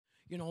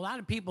You know, a lot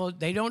of people,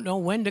 they don't know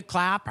when to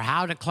clap or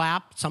how to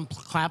clap. Some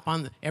clap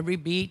on every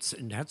beat,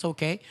 and that's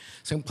okay.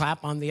 Some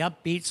clap on the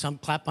upbeat, some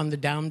clap on the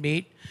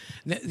downbeat.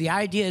 The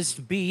idea is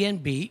to be in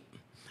beat.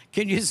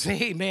 Can you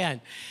say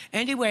amen?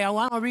 Anyway, I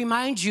want to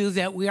remind you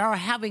that we are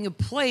having a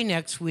play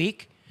next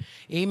week.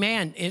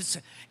 Amen.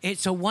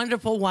 It's a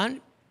wonderful one.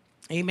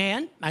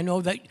 Amen. I know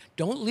that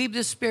don't leave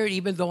the Spirit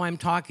even though I'm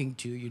talking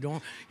to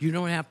you. You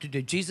don't have to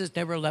do. Jesus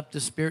never left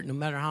the Spirit no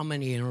matter how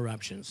many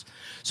interruptions.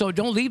 So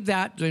don't leave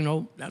that,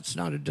 that's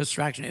not a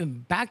distraction.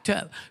 And back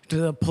to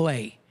the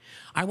play.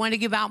 I want to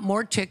give out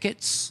more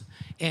tickets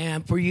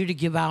and for you to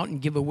give out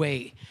and give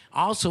away.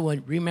 Also,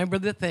 remember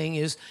the thing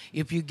is,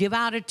 if you give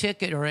out a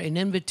ticket or an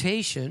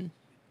invitation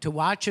to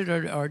watch it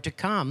or to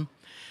come,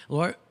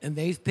 Lord, and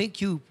they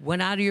think you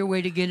went out of your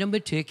way to get them a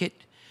ticket,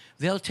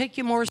 they'll take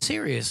you more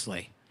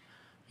seriously.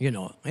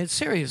 And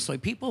seriously,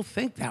 people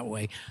think that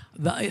way.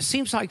 It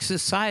seems like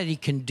society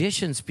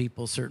conditions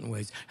people certain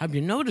ways. Have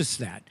you noticed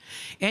that?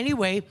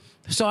 Anyway,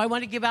 so I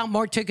want to give out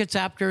more tickets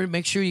after.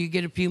 Make sure you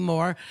get a few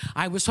more.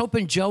 I was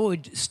hoping Joe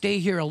would stay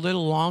here a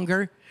little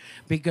longer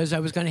because I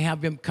was going to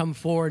have him come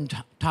forward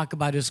and talk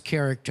about his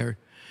character.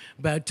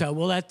 But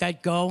we'll let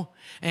that go.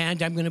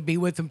 And I'm going to be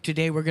with him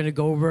today. We're going to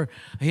go over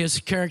his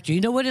character. You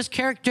know what his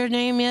character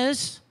name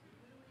is?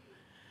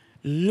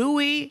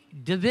 Louis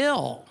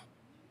DeVille.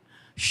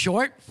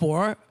 Short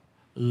for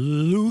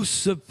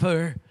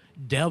Lucifer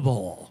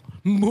Devil.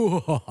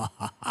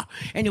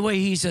 Anyway,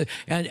 he's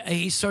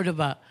sort of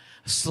a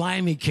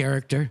slimy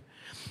character.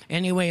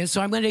 Anyway, and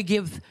so I'm going to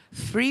give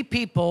 3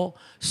 people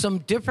some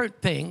different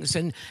things.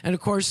 And of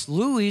course,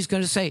 Louis is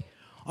going to say,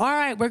 all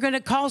right, we're going to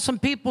call some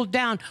people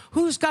down.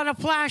 Who's got a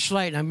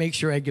flashlight? And I make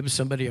sure I give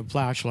somebody a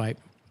flashlight.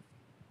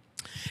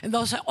 And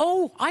they'll say,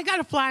 oh, I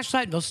got a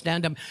flashlight. And they'll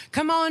stand up.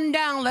 Come on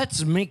down.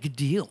 Let's make a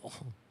deal.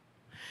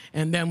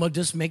 And then we'll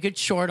just make it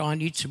short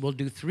on each. We'll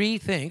do 3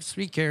 things,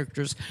 3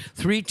 characters,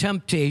 3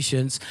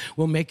 temptations.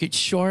 We'll make it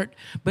short,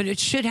 but it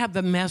should have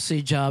the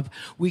message of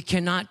we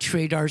cannot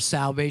trade our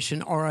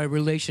salvation or our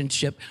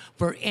relationship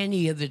for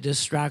any of the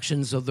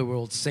distractions of the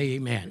world. Say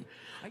amen.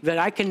 That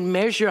I can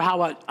measure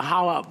how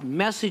a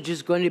message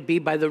is going to be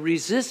by the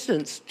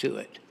resistance to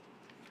it.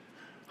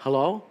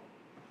 Hello?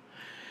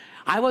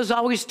 I was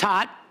always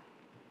taught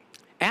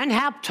and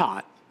have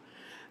taught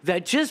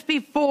that just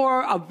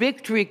before a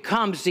victory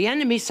comes, the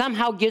enemy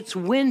somehow gets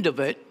wind of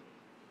it,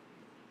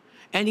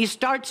 and he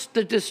starts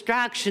the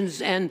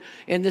distractions and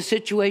the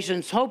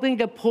situations, hoping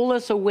to pull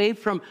us away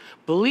from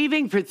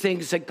believing for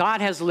things that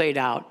God has laid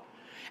out,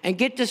 and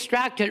get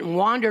distracted and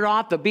wander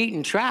off the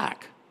beaten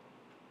track.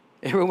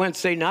 Everyone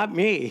say, not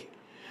me.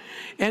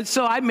 And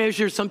so I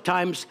measure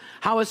sometimes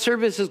how a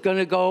service is going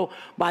to go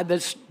by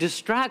the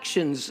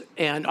distractions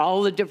and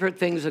all the different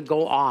things that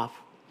go off.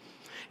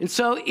 And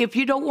so if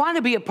you don't want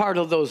to be a part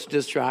of those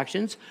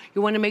distractions,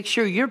 you want to make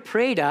sure you're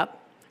prayed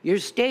up, you're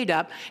stayed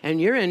up, and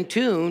you're in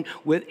tune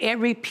with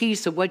every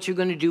piece of what you're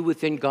going to do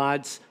within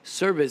God's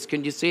service.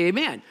 Can you say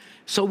amen?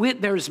 So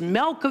there's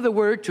milk of the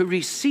word to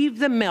receive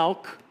the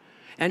milk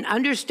and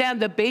understand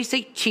the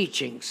basic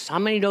teachings. How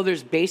many know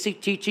there's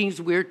basic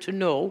teachings we're to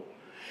know?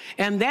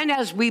 And then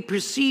as we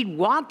proceed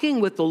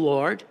walking with the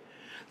Lord,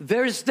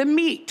 there's the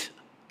meat.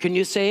 Can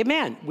you say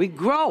amen? We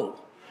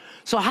grow.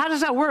 So how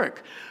does that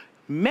work?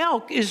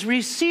 Milk is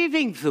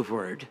receiving the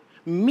word.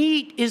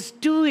 Meat is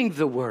doing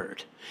the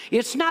word.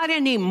 It's not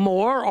any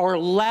more or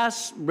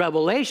less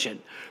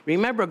revelation.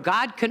 Remember,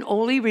 God can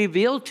only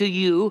reveal to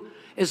you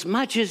as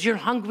much as you're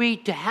hungry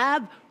to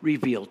have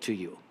revealed to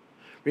you.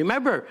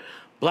 Remember,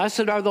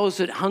 blessed are those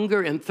that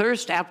hunger and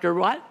thirst after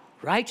what?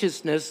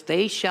 Righteousness,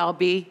 they shall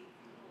be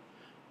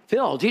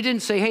filled. He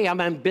didn't say, hey,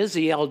 I'm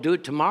busy, I'll do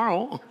it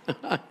tomorrow.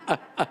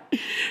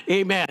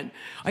 Amen.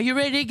 Are you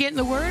ready to get in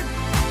the word?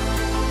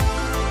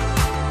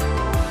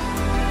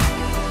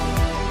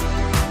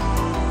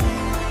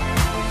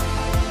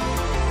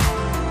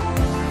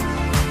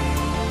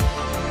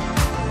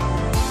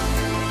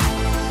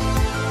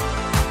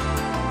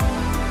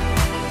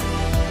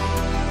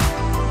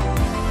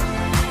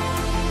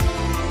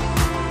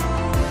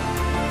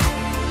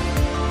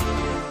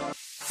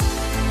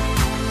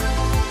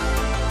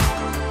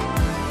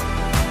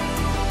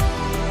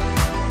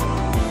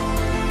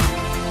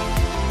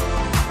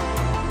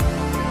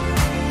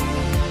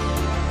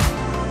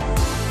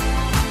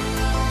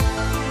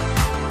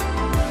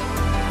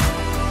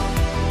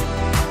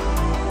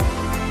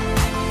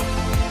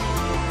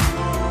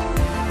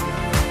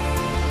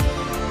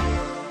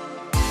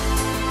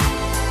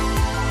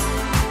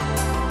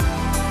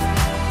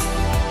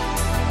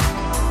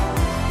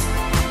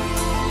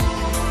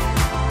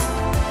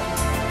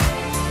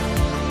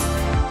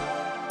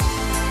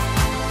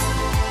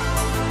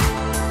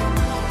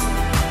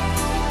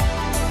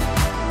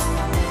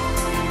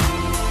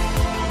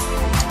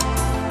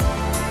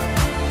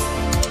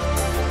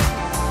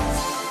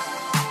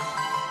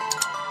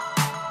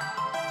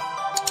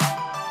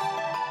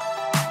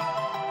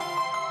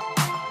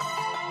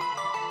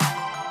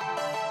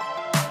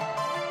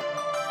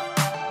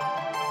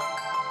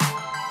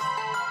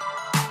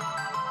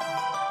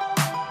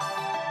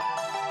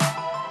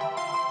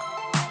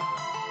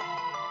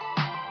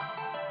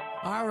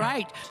 All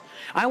right.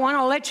 I want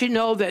to let you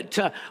know that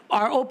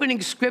our opening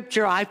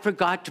scripture, I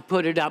forgot to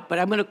put it up, but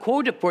I'm going to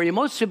quote it for you.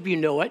 Most of you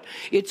know it.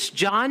 It's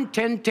John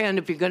 10:10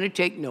 if you're going to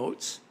take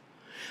notes.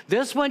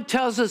 This one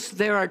tells us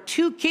there are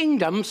two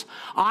kingdoms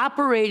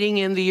operating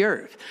in the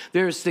earth.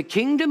 There's the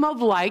kingdom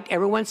of light.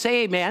 Everyone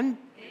say amen.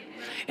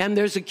 And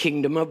there's a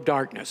kingdom of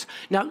darkness.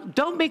 Now,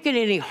 don't make it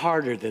any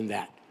harder than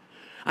that.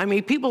 I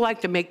mean, people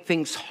like to make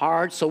things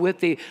hard, so with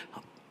the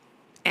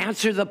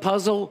answer the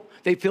puzzle,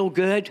 they feel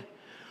good.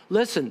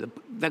 Listen,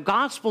 the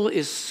gospel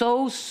is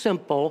so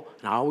simple,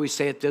 and I always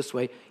say it this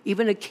way,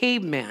 even a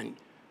caveman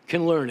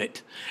can learn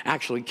it.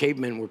 Actually,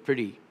 cavemen were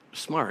pretty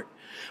smart.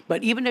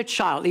 But even a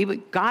child,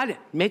 even God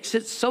makes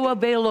it so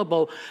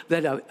available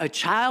that a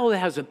child that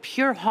has a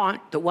pure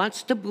heart that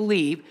wants to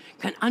believe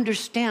can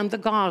understand the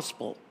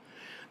gospel.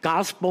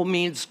 Gospel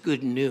means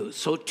good news.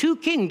 So two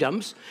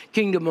kingdoms,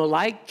 kingdom of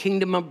light,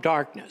 kingdom of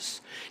darkness.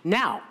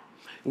 Now,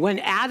 when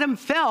Adam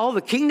fell, the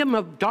kingdom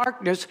of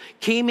darkness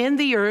came in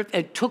the earth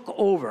and took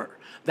over.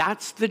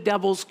 That's the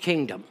devil's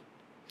kingdom.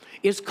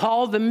 It's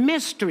called the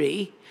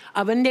mystery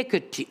of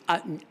iniquity.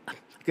 I'm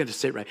going to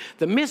say it right.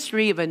 The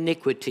mystery of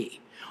iniquity,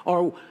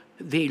 or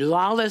the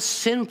lawless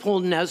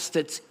sinfulness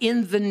that's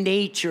in the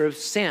nature of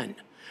sin.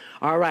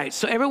 All right,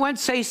 so everyone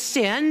say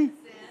sin.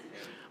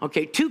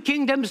 Okay, two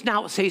kingdoms,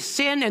 now say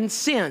sin and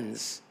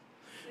sins.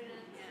 Sin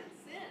and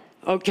sin.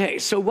 Okay,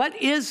 so what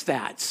is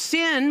that?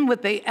 Sin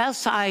with the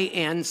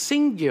S-I-N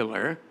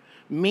singular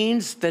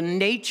means the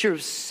nature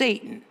of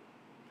Satan.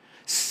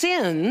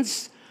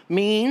 Sins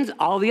means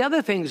all the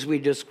other things we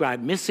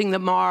described, missing the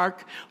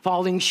mark,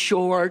 falling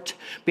short,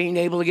 being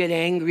able to get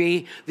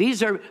angry.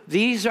 These are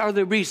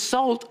the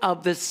result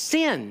of the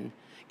sin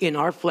in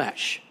our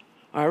flesh.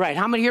 All right,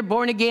 how many are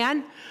born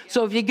again?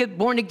 So if you get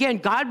born again,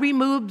 God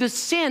removed the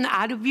sin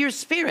out of your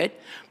spirit,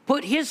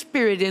 put his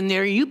spirit in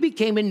there, you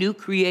became a new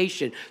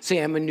creation. Say,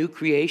 I'm a new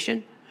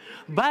creation.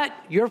 But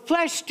your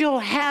flesh still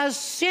has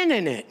sin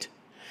in it.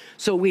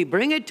 So we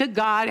bring it to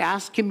God,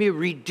 ask him to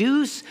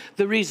reduce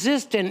the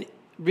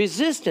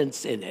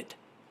resistance in it.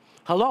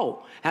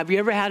 Hello, have you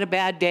ever had a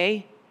bad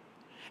day?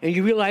 And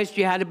you realized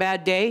you had a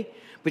bad day,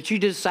 but you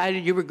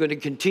decided you were going to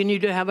continue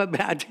to have a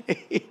bad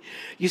day?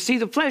 You see,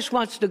 the flesh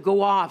wants to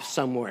go off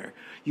somewhere.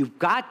 You've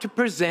got to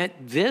present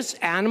this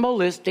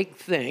animalistic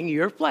thing,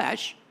 your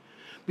flesh,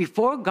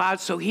 before God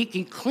so he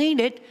can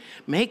clean it,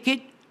 make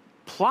it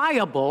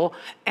pliable,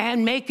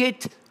 and make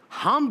it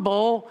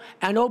humble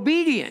and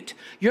obedient.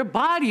 Your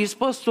body is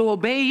supposed to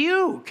obey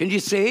you. Can you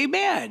say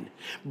amen?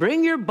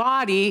 Bring your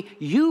body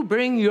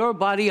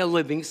a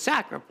living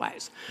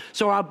sacrifice.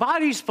 So our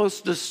body is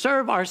supposed to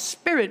serve our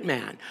spirit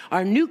man,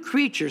 our new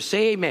creature.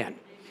 Say amen.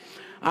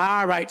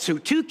 All right, so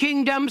two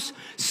kingdoms.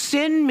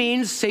 Sin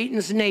means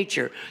Satan's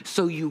nature.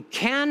 So you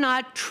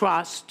cannot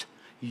trust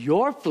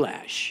your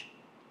flesh.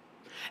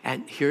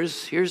 And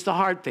here's the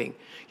hard thing.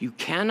 You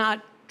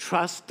cannot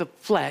trust the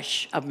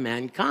flesh of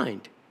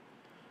mankind.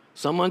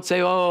 Someone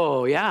say,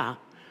 oh, yeah.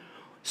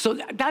 So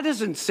that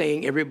isn't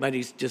saying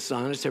everybody's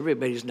dishonest,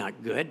 everybody's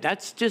not good.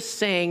 That's just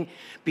saying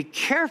be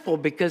careful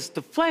because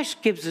the flesh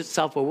gives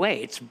itself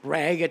away. It's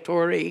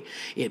bragatory,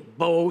 it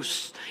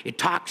boasts, it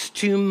talks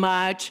too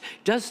much,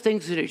 does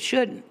things that it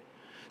shouldn't.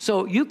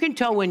 So you can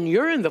tell when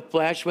you're in the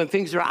flesh, when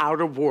things are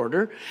out of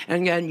order,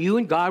 and then you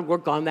and God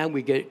work on that and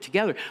we get it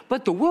together.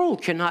 But the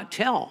world cannot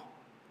tell.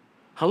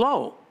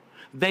 Hello.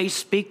 They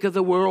speak of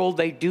the world,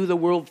 they do the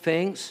world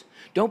things.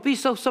 Don't be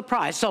so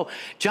surprised. So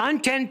John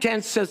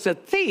 10:10 says the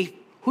thief,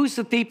 who's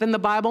the thief in the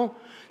Bible?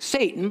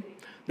 Satan.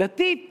 The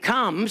thief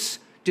comes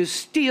to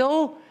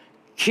steal,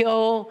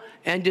 kill,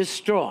 and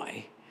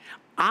destroy.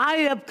 I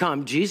have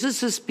come,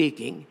 Jesus is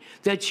speaking,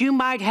 that you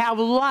might have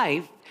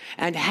life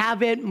and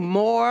have it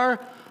more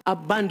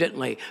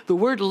abundantly. The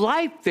word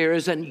life there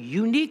is a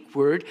unique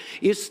word.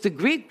 It's the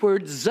Greek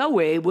word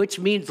zoe, which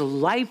means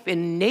life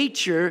in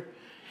nature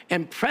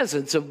and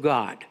presence of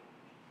God.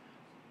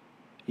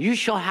 You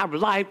shall have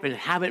life and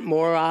have it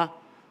more.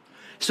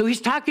 So he's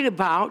talking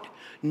about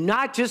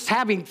not just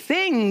having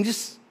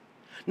things,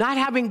 not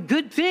having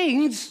good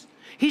things.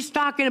 He's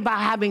talking about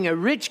having a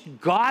rich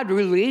God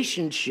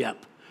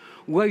relationship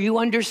where you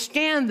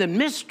understand the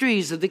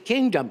mysteries of the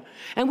kingdom.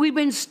 And we've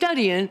been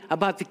studying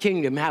about the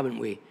kingdom, haven't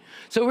we?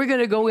 So we're going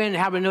to go in and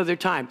have another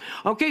time.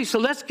 Okay, so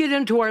let's get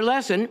into our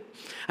lesson.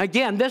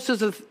 Again, this is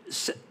the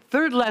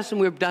third lesson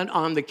we've done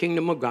on the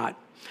kingdom of God.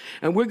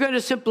 And we're going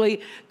to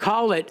simply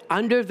call it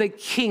under the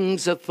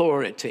king's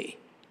authority.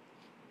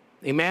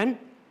 Amen?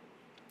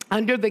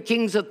 Under the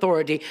king's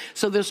authority.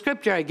 So the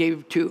scripture I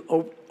gave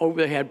to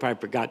over the head, probably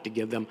forgot to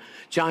give them,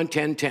 John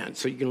 10:10.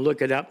 So you can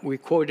look it up. We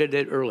quoted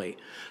it early.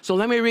 So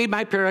let me read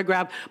my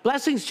paragraph.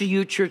 Blessings to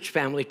you, church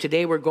family.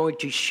 Today we're going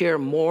to share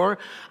more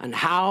on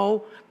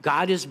how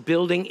God is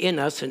building in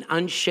us an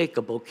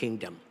unshakable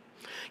kingdom.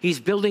 He's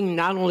building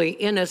not only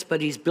in us,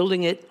 but he's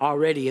building it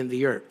already in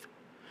the earth.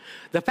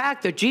 The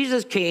fact that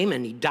Jesus came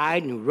and he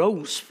died and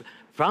rose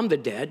from the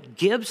dead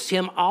gives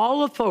him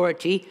all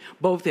authority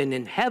both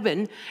in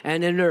heaven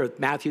and in earth,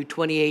 Matthew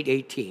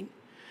 28:18.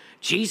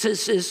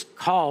 Jesus is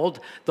called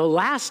the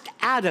last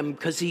Adam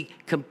because he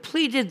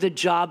completed the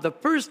job the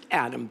first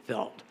Adam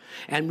filled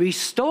and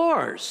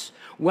restores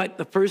what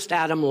the first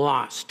Adam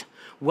lost.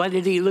 What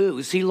did he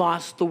lose? He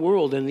lost the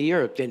world and the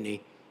earth, didn't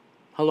he?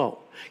 Hello.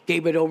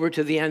 Gave it over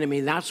to the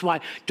enemy. That's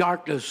why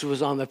darkness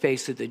was on the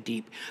face of the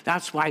deep.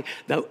 That's why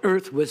the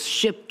earth was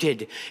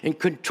shifted and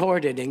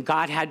contorted, and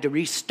God had to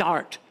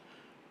restart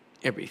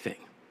everything.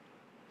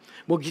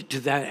 We'll get to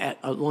that at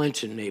a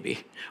luncheon, maybe.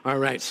 All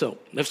right, so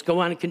let's go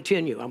on and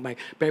continue on my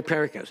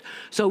paragraphs.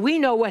 So we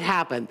know what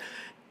happened.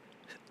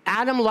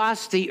 Adam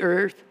lost the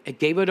earth and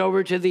gave it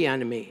over to the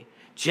enemy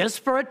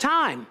just for a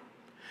time.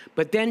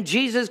 But then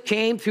Jesus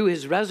came through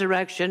his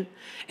resurrection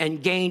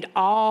and gained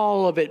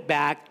all of it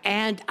back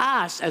and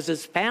us as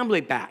his family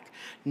back.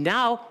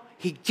 Now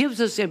he gives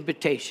us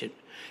invitation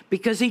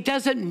because he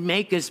doesn't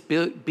make us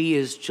be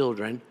his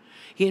children.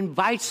 He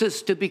invites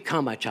us to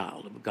become a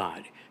child of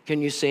God.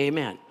 Can you say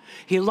amen?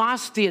 He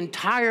lost the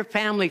entire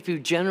family through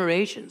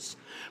generations,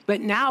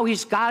 but now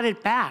he's got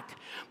it back.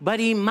 But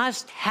he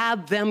must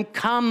have them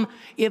come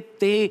if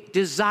they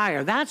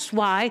desire. That's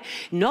why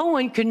no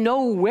one can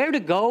know where to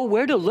go,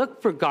 where to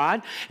look for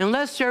God,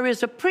 unless there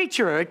is a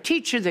preacher or a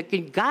teacher that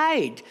can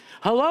guide.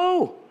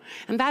 Hello?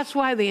 And that's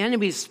why the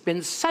enemy's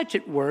been such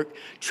at work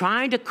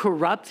trying to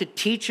corrupt the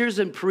teachers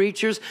and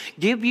preachers,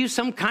 give you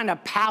some kind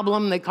of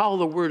pablum they call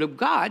the Word of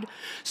God,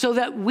 so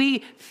that we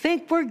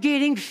think we're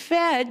getting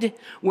fed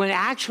when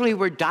actually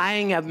we're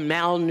dying of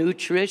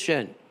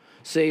malnutrition.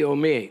 Say, oh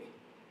me.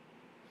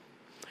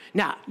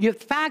 Now, the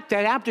fact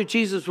that after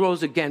Jesus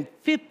rose again,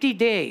 50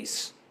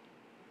 days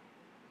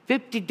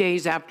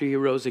after he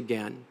rose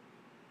again,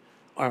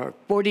 or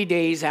 40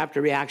 days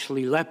after he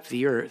actually left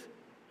the earth,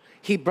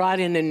 he brought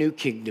in a new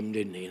kingdom,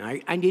 didn't he?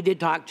 And I need to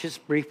talk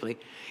just briefly.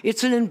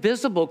 It's an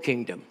invisible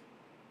kingdom.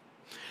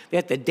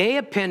 At the day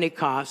of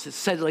Pentecost,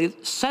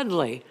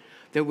 suddenly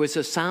there was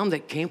a sound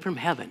that came from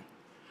heaven,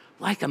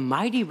 like a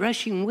mighty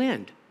rushing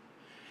wind.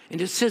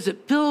 And it says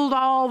it filled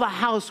all the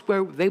house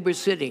where they were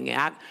sitting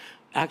at,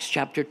 Acts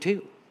chapter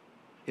 2.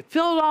 It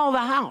filled all the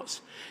house.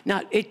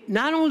 Now, it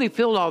not only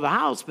filled all the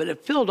house, but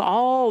it filled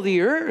all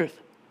the earth.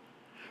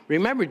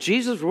 Remember,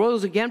 Jesus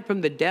rose again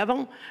from the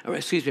dead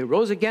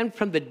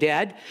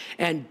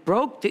and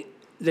broke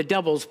the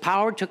devil's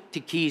power, took the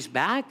keys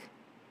back.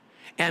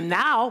 And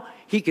now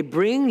he could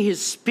bring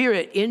his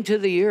spirit into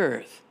the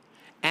earth,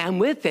 and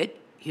with it,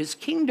 his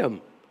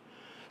kingdom.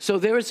 So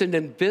there is an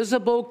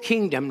invisible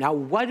kingdom. Now,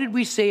 what did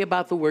we say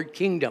about the word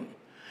kingdom?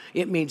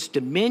 It means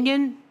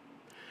dominion,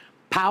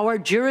 power,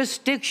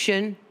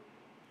 jurisdiction,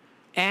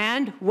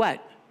 and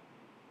what?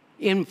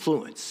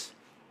 Influence.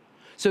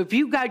 So if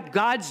you've got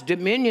God's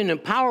dominion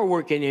and power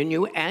working in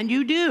you, and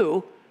you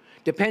do,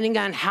 depending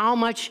on how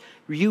much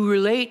you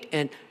relate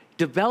and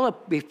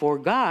develop before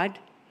God,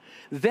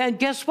 then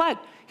guess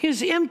what?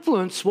 His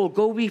influence will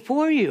go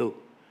before you.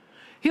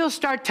 He'll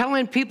start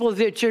telling people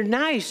that you're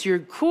nice, you're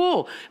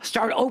cool,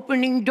 start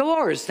opening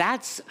doors.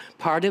 That's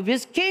part of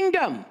his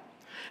kingdom.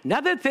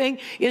 Another thing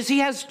is he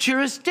has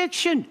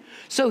jurisdiction.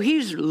 So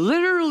he's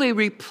literally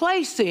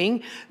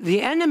replacing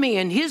the enemy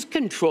and his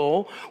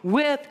control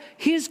with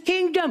his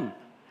kingdom.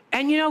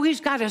 And you know, he's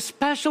got a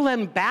special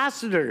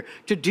ambassador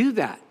to do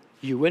that.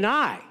 You and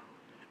I.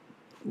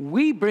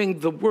 We bring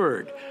the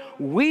word.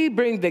 We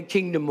bring the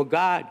kingdom of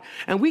God.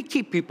 And we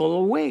keep people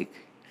awake.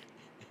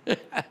 Can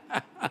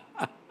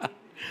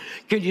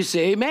you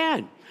say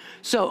amen?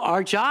 So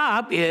our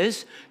job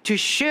is to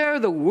share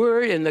the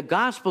word and the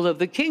gospel of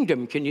the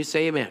kingdom. Can you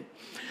say amen?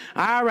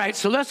 All right,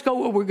 so let's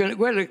go. We're going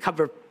to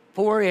cover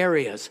 4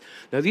 areas.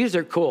 Now, these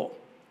are cool.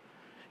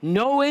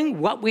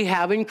 Knowing what we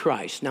have in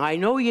Christ. Now, I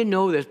know you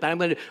know this, but I'm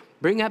going to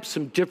bring up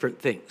some different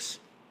things.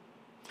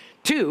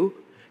 2,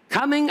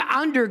 coming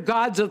under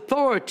God's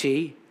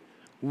authority,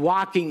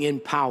 walking in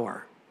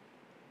power.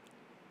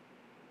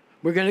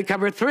 We're going to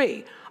cover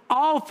 3,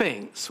 all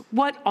things,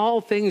 what all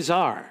things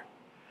are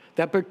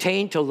that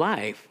pertain to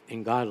life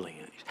and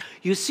godliness.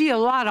 You see a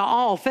lot of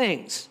all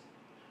things.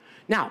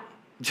 Now,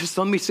 just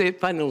let me say it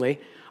finally.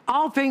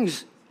 All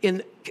things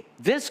in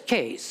this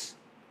case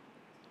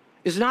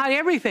is not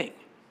everything.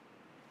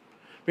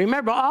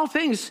 Remember, all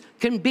things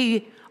can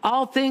be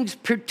all things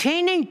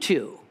pertaining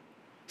to.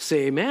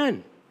 Say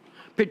amen.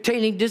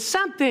 Pertaining to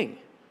something.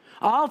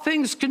 All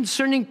things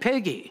concerning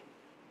Peggy.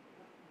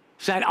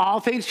 Is that all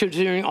things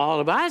concerning all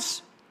of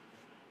us?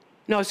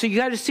 No, so you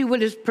got to see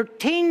what it's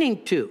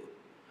pertaining to.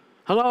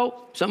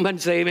 Hello? Somebody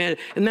say amen.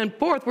 And then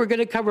 4th, we're going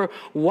to cover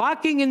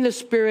walking in the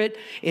Spirit,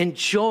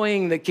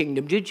 enjoying the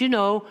kingdom. Did you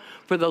know,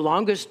 for the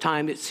longest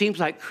time, it seems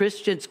like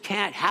Christians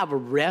can't have a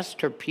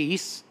rest or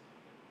peace?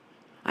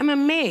 I'm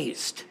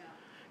amazed.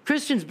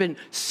 Christians been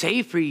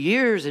saved for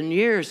years and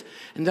years,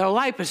 and their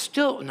life is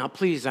still, now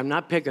please, I'm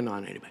not picking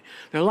on anybody.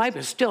 Their life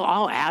is still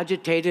all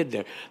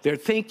agitated. Their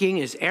thinking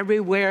is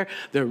everywhere.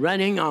 They're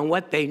running on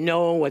what they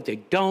know, what they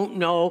don't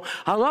know.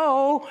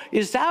 Hello?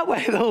 Is that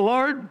why the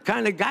Lord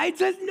kind of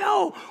guides us?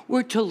 No.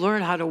 We're to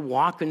learn how to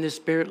walk in the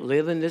Spirit,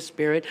 live in the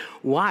Spirit.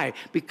 Why?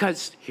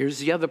 Because here's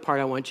the other part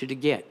I want you to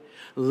get.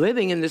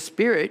 Living in the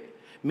Spirit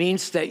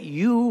means that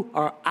you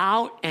are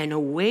out and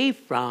away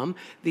from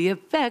the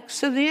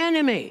effects of the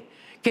enemy.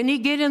 Can he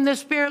get in the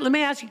spirit? Let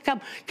me ask you,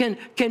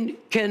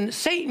 can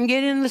Satan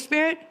get in the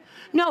spirit?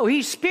 No,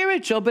 he's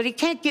spiritual, but he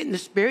can't get in the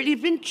spirit.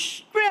 He's been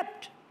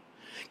stripped.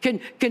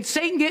 Can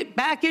Satan get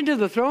back into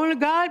the throne of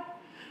God?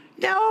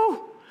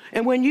 No.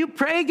 And when you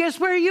pray,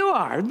 guess where you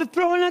are? The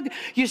throne of God.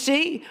 You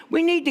see,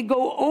 we need to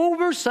go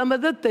over some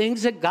of the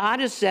things that God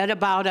has said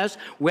about us,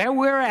 where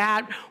we're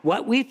at,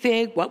 what we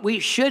think, what we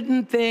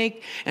shouldn't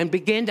think, and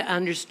begin to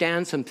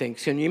understand some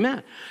things. Can you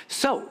imagine?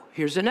 So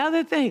here's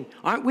another thing.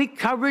 Aren't we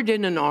covered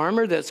in an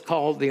armor that's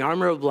called the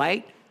armor of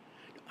light?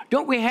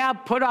 Don't we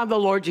have put on the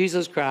Lord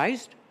Jesus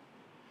Christ?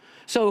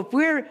 So if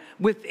we're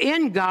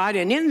within God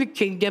and in the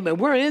kingdom and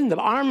we're in the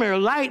armor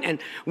of light and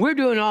we're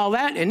doing all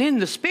that and in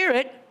the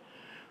spirit,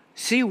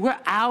 see, we're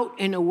out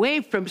and away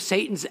from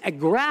Satan's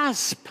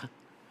grasp.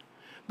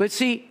 But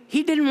see,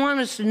 he didn't want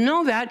us to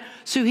know that,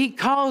 so he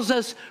calls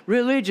us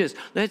religious.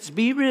 Let's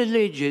be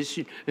religious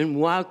and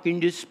walk in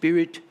the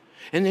spirit.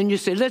 And then you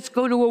say, let's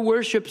go to a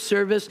worship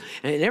service,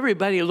 and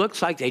everybody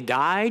looks like they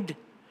died.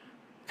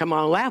 Come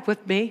on, laugh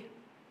with me.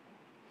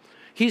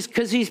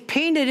 Because he's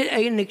painted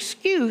an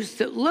excuse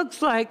that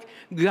looks like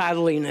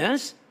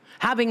godliness,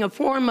 having a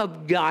form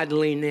of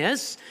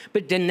godliness,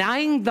 but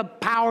denying the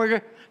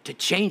power to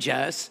change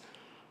us.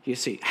 You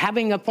see,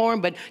 having a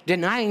form, but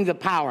denying the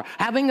power.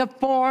 Having a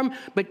form,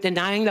 but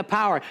denying the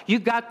power. You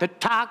got the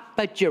talk,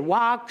 but your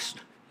walks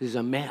is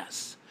a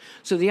mess.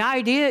 So the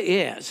idea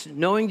is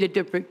knowing the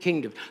different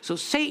kingdoms. So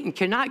Satan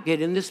cannot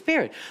get in the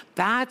spirit.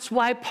 That's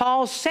why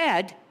Paul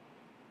said,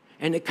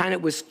 and it kind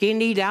of was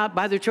skinnied out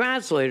by the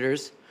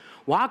translators,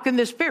 walk in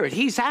the spirit.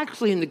 He's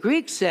actually, in the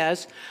Greek,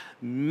 says,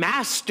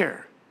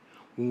 master,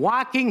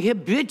 walking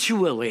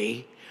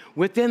habitually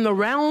within the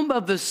realm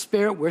of the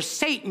spirit where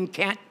Satan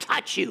can't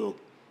touch you.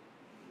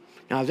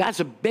 Now, that's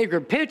a bigger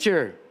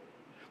picture.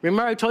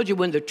 Remember, I told you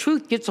when the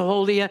truth gets a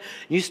hold of you,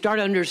 you start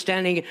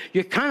understanding it,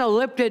 you're kind of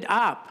lifted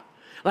up,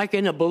 like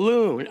in a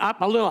balloon, up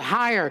a little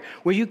higher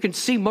where you can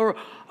see more.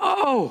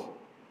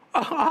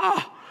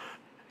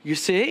 You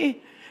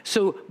see?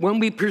 So when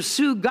we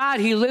pursue God,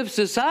 he lifts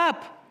us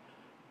up.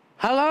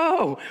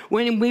 Hello.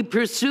 When we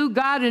pursue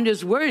God and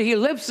his word, he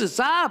lifts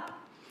us up.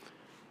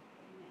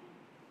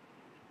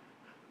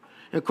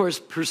 And of course,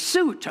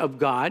 pursuit of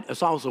God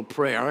is also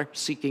prayer,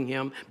 seeking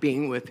him,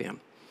 being with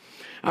him.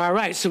 All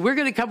right, so we're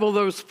going to cover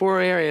those 4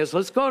 areas.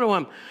 Let's go to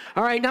them.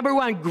 All right, number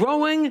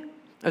 1,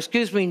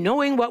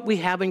 knowing what we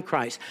have in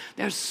Christ.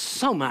 There's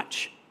so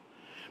much.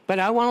 But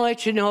I want to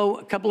let you know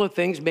a couple of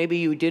things maybe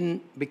you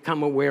didn't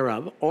become aware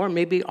of, or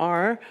maybe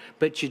are,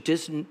 but you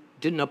just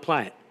didn't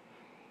apply it.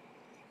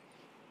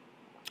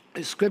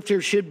 The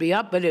scripture should be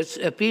up, but it's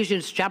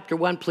Ephesians chapter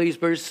 1, please,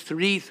 verse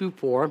 3 through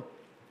 4.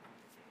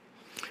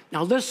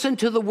 Now listen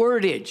to the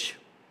wordage.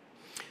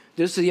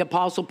 This is the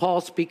Apostle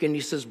Paul speaking. He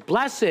says,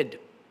 blessed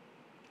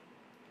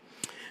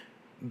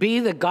be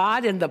the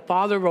God and the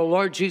Father of our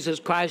Lord Jesus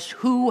Christ,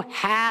 who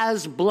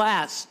has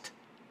blessed.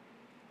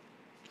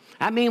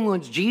 I mean,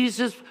 when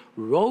Jesus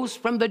rose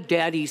from the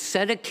dead, he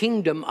set a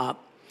kingdom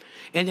up,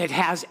 and it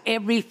has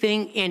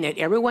everything in it.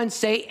 Everyone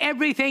say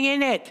everything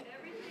in it.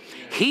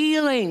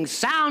 Healing,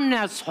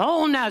 soundness,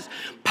 wholeness,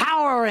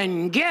 power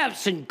and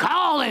gifts and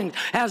callings,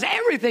 has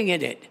everything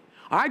in it.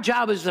 Our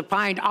job is to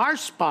find our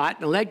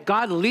spot and let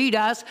God lead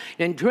us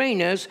and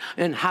train us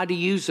and how to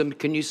use them.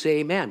 Can you say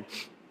amen?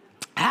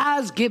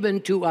 Has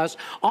given to us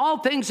all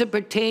things that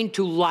pertain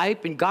to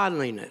life and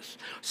godliness,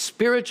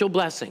 spiritual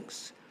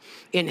blessings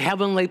in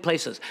heavenly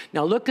places.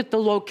 Now look at the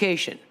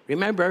location.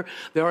 Remember,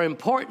 they're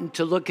important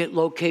to look at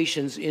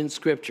locations in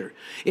Scripture.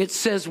 It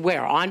says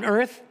where? On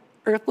earth?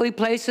 Earthly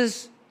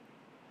places?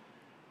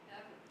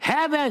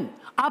 Heaven,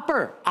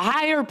 upper,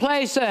 higher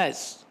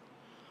places.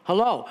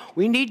 Hello,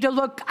 we need to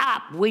look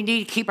up. We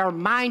need to keep our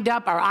mind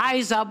up, our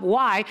eyes up.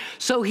 Why?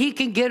 So he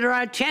can get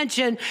our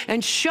attention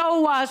and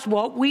show us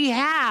what we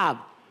have.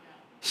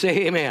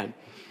 Say amen.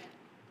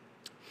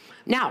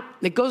 Now,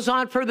 it goes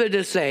on further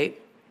to say,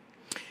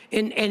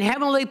 in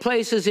heavenly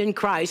places in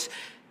Christ,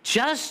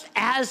 just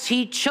as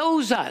he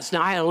chose us.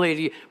 Now, I had a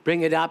lady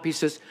bring it up. He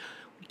says,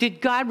 did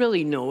God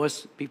really know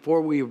us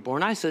before we were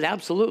born? I said,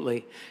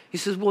 absolutely. He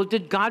says, well,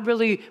 did God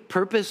really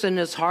purpose in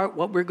his heart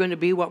what we're going to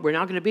be, what we're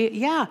not going to be?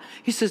 Yeah.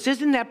 He says,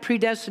 isn't that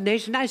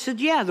predestination? I said,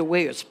 yeah, the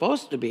way it's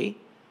supposed to be.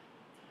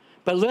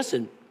 But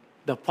listen,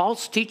 the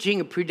false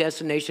teaching of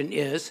predestination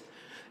is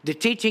the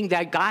teaching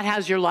that God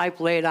has your life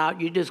laid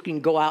out. You just can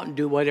go out and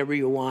do whatever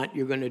you want.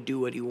 You're going to do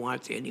what he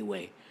wants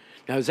anyway.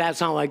 Now, does that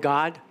sound like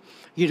God?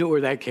 You know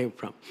where that came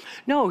from.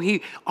 No,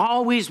 he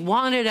always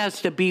wanted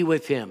us to be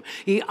with him.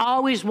 He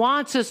always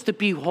wants us to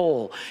be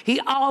whole. He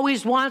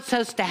always wants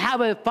us to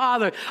have a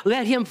father.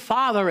 Let him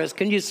father us.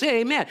 Can you say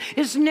amen?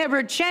 It's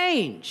never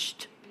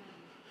changed.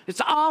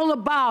 It's all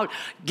about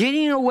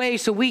getting away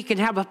so we can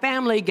have a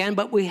family again,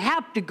 but we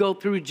have to go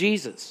through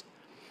Jesus.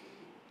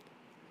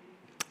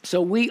 So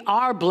we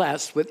are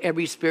blessed with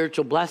every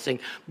spiritual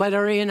blessing, but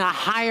are in a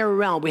higher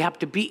realm. We have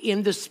to be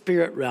in the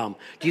spirit realm.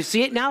 Do you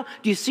see it now?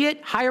 Do you see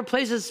it? Higher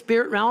places,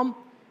 spirit realm.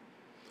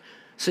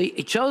 See,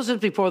 he chose us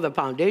before the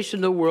foundation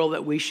of the world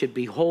that we should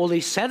be holy,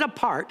 set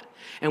apart,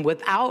 and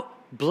without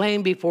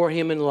blame before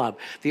him in love.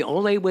 The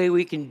only way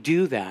we can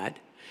do that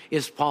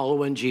is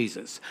following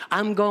Jesus.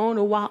 I'm going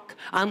to walk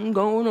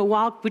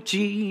with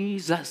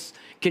Jesus.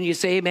 Can you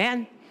say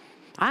amen?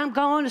 I'm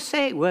going to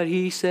say what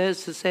he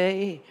says to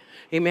say.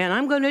 Amen.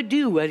 I'm going to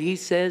do what he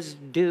says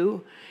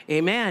do.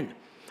 Amen.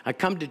 I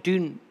come to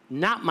do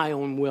not my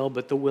own will,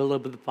 but the will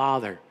of the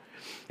Father.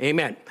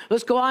 Amen.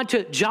 Let's go on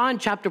to John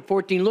chapter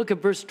 14. Look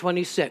at verse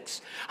 26.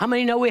 How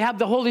many know we have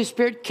the Holy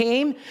Spirit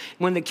came?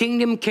 When the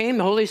kingdom came,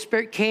 the Holy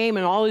Spirit came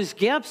and all his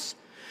gifts.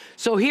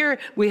 So here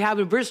we have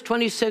in verse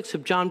 26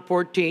 of John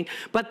 14,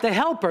 but the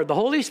Helper, the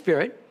Holy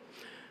Spirit,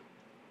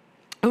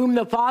 whom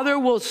the Father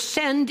will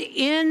send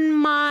in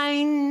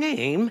my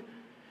name,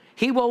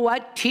 he will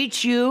what?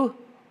 Teach you.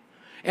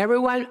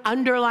 Everyone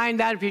underline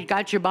that if you've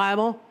got your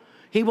Bible.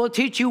 He will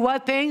teach you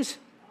what things?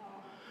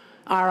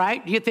 All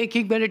right. Do you think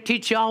he's going to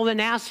teach you all the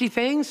nasty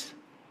things?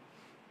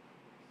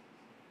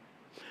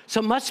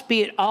 So must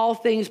be it all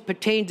things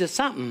pertain to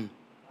something.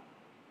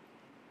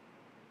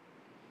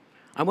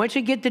 I want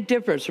you to get the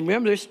difference.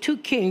 Remember, there's two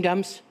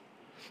kingdoms.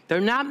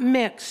 They're not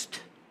mixed.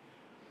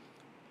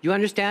 You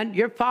understand?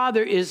 Your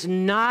Father is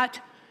not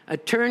a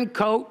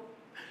turncoat,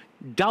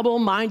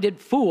 double-minded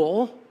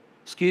fool.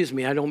 Excuse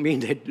me, I don't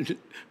mean that,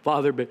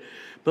 Father, but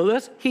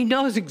listen, he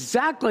knows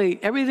exactly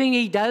everything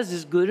he does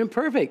is good and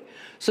perfect.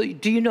 So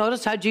do you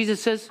notice how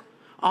Jesus says,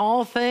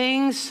 all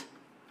things?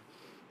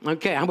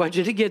 Okay, I want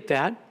you to get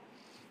that.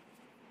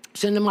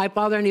 Send to my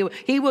Father, and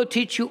he will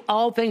teach you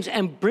all things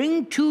and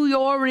bring to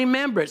your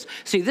remembrance.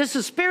 See, this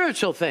is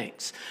spiritual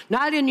things,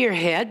 not in your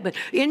head, but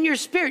in your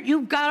spirit.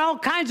 You've got all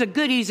kinds of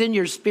goodies in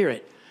your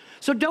spirit.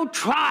 So don't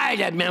try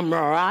to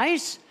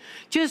memorize.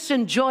 Just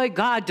enjoy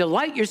God.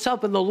 Delight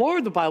yourself in the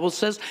Lord, the Bible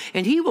says,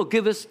 and he will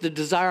give us the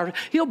desire.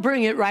 He'll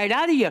bring it right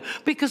out of you.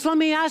 Because let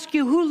me ask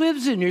you, who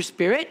lives in your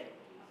spirit?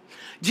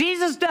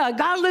 Jesus does.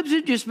 God lives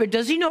in your spirit.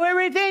 Does he know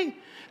everything?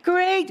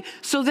 Great.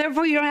 So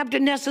therefore, you don't have to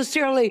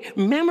necessarily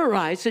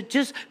memorize it.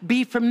 Just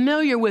be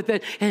familiar with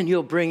it, and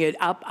you'll bring it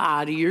up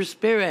out of your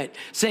spirit.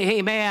 Say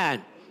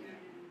amen.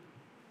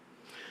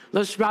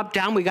 Let's drop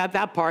down. We got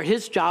that part.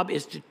 His job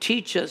is to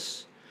teach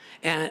us,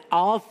 and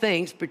all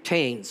things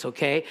pertains,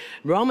 okay?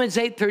 Romans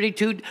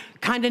 8:32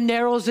 kind of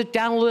narrows it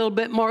down a little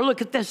bit more.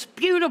 Look at this.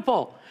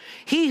 Beautiful.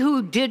 He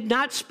who did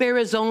not spare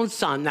his own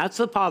son, that's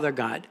the Father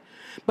God,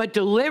 but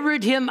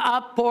delivered him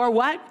up for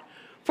what?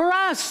 For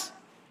us.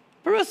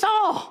 For us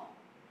all.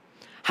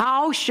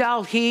 How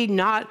shall he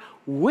not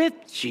with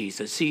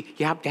Jesus? See,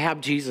 you have to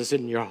have Jesus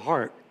in your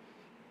heart.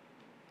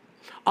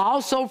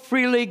 Also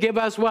freely give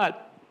us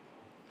what?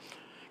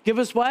 Give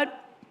us what?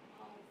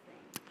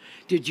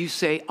 Did you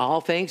say all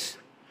things?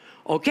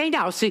 Okay,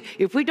 now, see,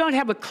 if we don't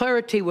have a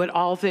clarity what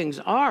all things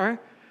are,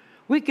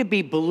 we could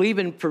be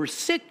believing for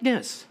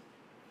sickness.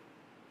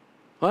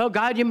 Well,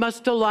 God, you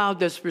must allow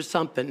this for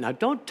something. Now,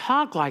 don't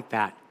talk like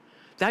that.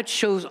 That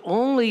shows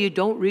only you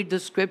don't read the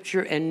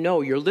scripture and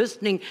know. You're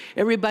listening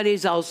everybody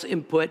else's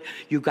input.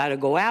 You got to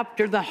go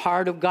after the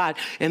heart of God.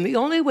 And the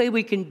only way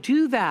we can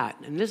do that,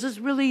 and this is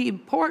really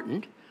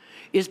important,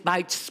 is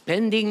by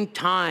spending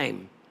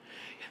time.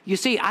 You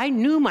see, I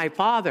knew my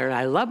father, and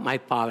I loved my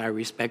father. I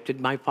respected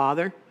my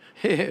father.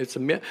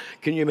 Can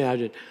you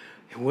imagine?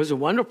 He was a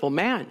wonderful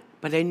man.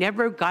 But I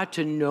never got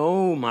to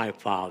know my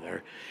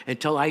father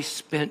until I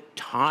spent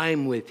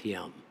time with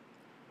him.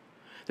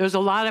 There's a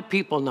lot of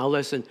people, now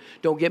listen,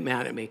 don't get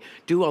mad at me,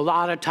 do a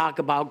lot of talk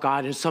about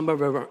God, and some of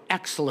them are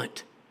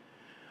excellent.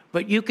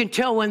 But you can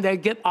tell when they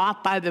get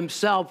off by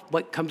themselves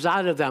what comes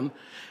out of them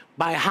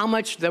by how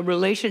much the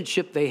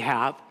relationship they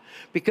have.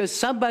 Because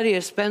somebody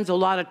who spends a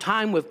lot of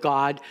time with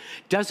God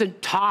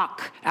doesn't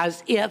talk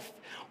as if,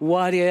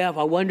 what if,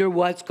 I wonder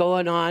what's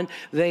going on.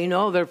 They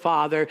know their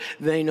Father.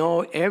 They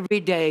know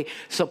every day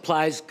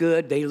supplies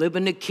good. They live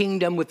in a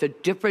kingdom with a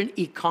different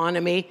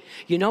economy.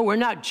 You know, we're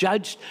not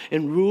judged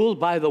and ruled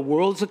by the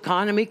world's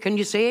economy. Can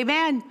you say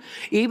amen?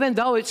 Even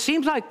though it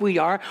seems like we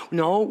are,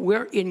 no,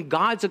 we're in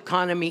God's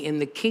economy in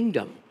the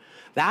kingdom.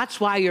 That's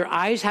why your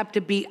eyes have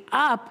to be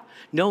up,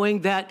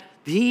 knowing that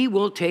he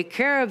will take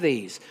care of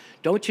these.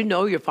 Don't you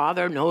know your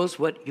Father knows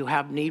what you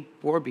have need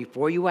for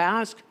before you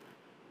ask?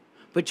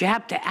 But you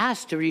have to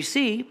ask to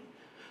receive.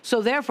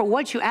 So therefore,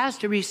 what you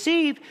ask to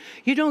receive,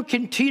 you don't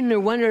continue to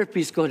wonder if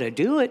he's going to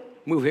do it,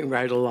 moving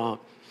right along.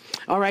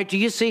 All right, do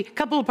you see? A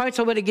couple of points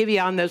I want to give you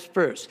on this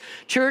first.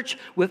 Church,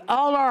 with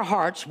all our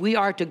hearts, we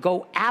are to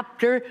go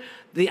after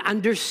the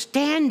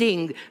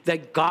understanding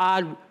that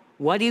God,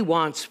 what he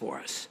wants for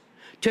us.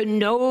 To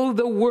know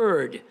the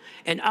word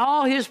and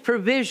all his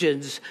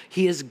provisions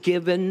he has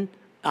given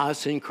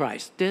us in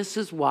Christ. This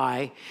is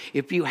why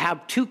if you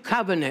have two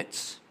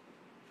covenants,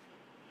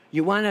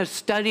 you want to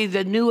study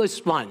the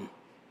newest one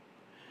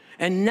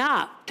and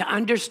not to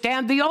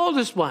understand the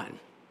oldest one.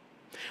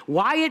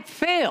 Why it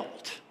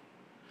failed.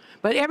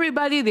 But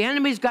everybody, the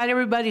enemy's got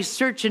everybody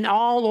searching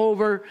all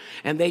over,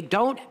 and they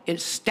don't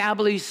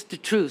establish the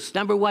truth.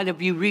 Number one,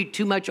 if you read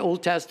too much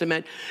Old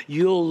Testament,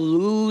 you'll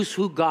lose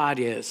who God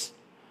is.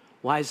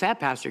 Why is that,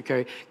 Pastor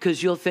Kerry?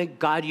 Because you'll think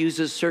God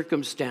uses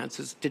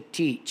circumstances to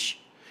teach.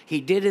 He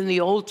did in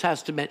the Old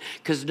Testament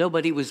because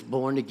nobody was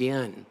born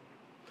again.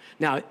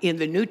 Now, in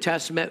the New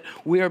Testament,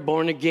 we are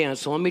born again.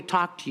 So let me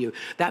talk to you.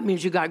 That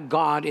means you got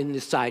God in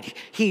the side.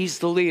 He's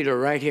the leader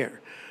right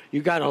here.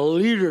 You got a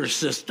leader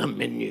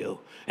system in you,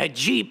 a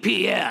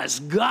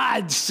GPS,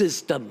 God's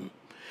system.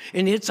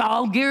 And it's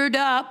all geared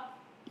up,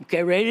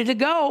 okay, ready to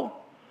go.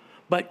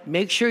 But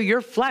make sure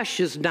your flesh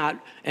is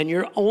not, and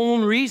your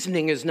own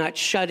reasoning is not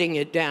shutting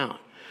it down.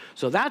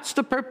 So that's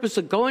the purpose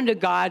of going to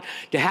God,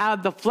 to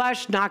have the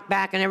flesh knocked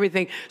back and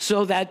everything,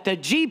 so that the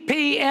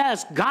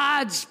GPS,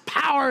 God's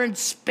power and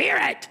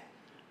spirit,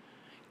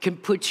 can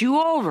put you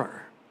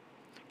over.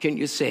 Can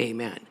you say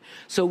amen?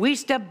 So we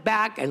step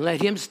back and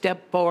let him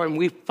step forward, and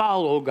we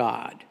follow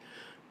God.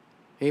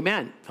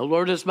 Amen. The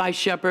Lord is my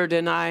shepherd,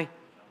 and I.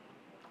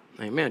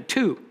 Amen.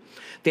 2.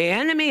 The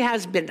enemy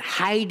has been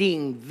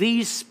hiding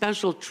these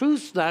special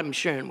truths that I'm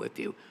sharing with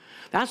you.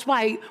 That's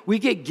why we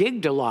get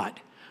gigged a lot.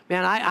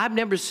 Man, I've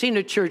never seen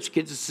a church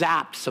get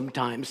zapped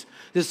sometimes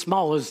as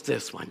small as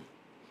this one.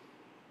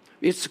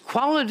 It's the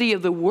quality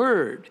of the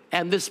word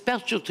and the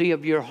specialty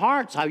of your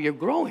hearts, how you're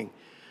growing.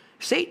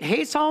 Satan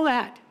hates all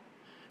that.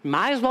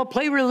 Might as well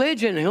play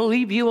religion. He'll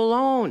leave you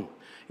alone.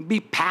 Be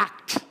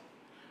packed.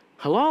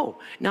 Hello.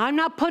 Now, I'm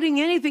not putting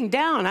anything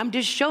down. I'm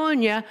just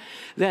showing you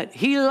that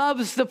he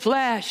loves the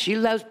flesh. He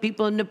loves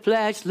people in the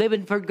flesh,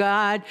 living for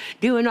God,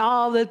 doing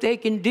all that they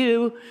can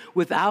do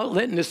without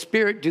letting the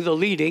Spirit do the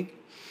leading.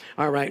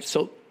 All right.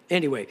 So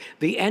anyway,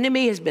 the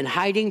enemy has been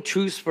hiding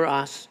truths for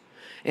us.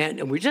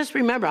 And we just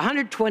remember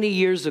 120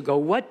 years ago,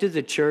 what did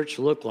the church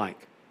look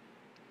like?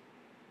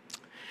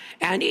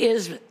 And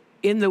is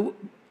in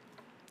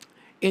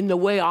the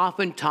way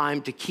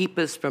oftentimes to keep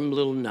us from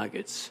little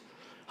nuggets.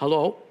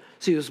 Hello?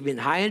 So he has been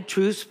hiding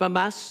truths from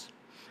us.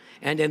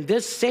 And in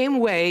this same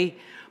way,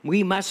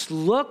 we must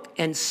look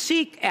and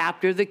seek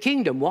after the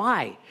kingdom.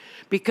 Why?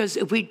 Because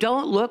if we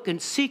don't look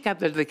and seek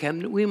after the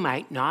kingdom, we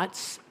might not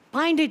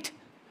find it.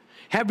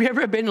 Have you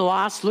ever been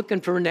lost looking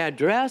for an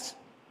address?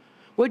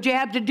 What'd you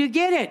have to do to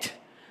get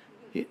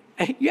it?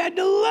 You had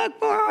to look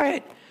for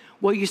it.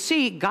 Well, you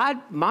see, God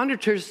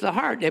monitors the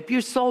heart. If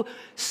you're so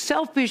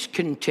selfish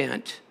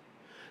content,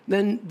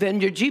 then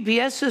your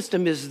GPS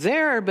system is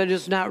there, but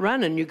it's not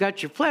running. You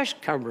got your flesh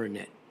covering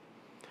it.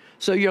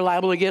 So you're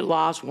liable to get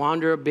lost,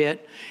 wander a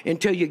bit,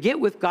 until you get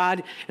with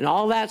God, and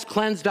all that's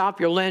cleansed off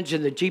your lens,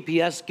 and the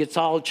GPS gets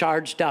all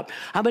charged up.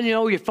 How many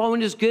know your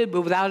phone is good,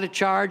 but without a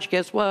charge,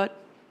 guess what?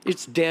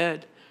 It's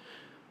dead.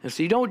 And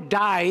so you don't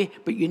die,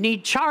 but you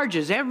need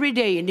charges every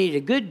day. You need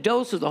a good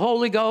dose of the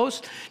Holy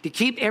Ghost to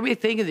keep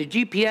everything in the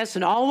GPS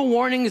and all the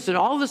warnings and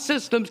all the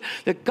systems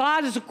that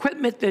God is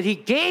equipment that he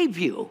gave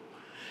you.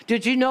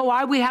 Did you know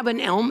why we have an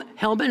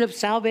helmet of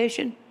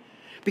salvation?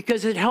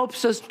 Because it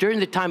helps us during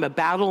the time of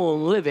battle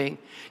and living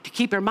to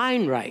keep our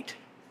mind right.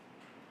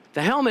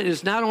 The helmet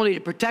is not only to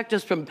protect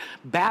us from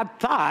bad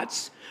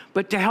thoughts,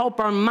 but to help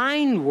our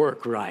mind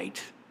work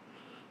right.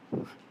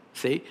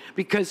 See?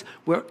 Because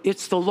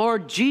it's the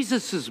Lord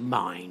Jesus'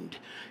 mind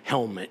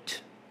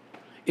helmet.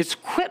 It's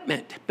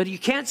equipment, but you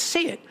can't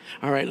see it.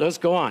 All right, let's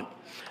go on.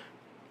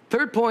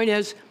 Third point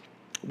is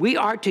we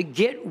are to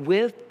get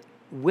with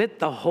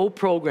the whole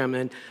program,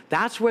 and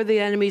that's where the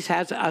enemy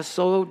has us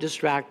so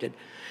distracted.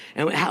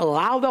 And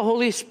allow the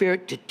Holy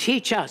Spirit to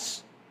teach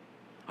us.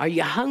 Are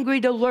you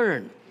hungry to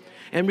learn?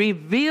 And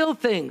reveal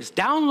things.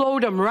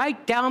 Download them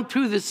right down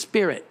through the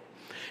Spirit.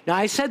 Now,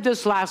 I said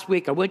this last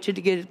week. I want you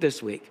to get it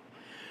this week.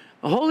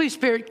 The Holy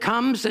Spirit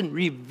comes and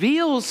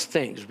reveals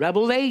things.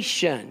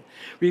 Revelation.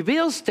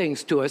 Reveals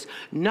things to us,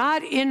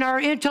 not in our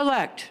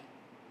intellect.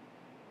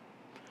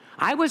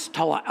 I was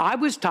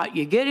taught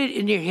you get it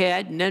in your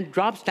head and then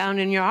drops down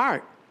in your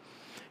heart.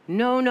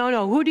 No.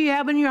 Who do you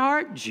have in your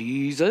heart?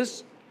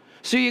 Jesus.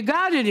 So you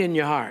got it in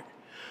your heart.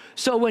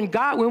 So when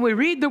we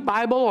read the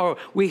Bible or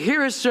we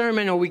hear a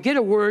sermon or we get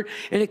a word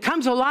and it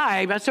comes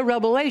alive, that's a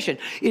revelation.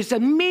 It's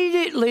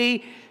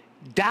immediately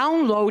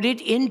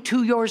downloaded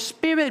into your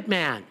spirit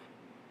man.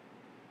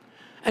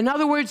 In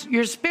other words,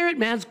 your spirit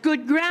man's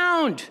good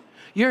ground.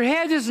 Your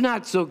head is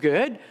not so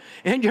good.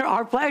 And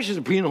our flesh is,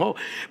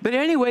 But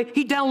anyway,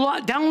 he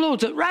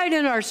downloads it right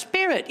in our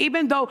spirit.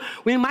 Even though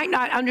we might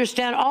not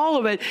understand all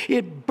of it,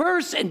 it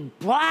bursts and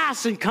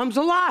blasts and comes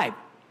alive.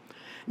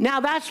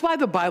 Now, that's why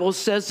the Bible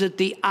says that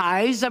the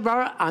eyes of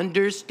our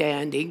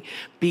understanding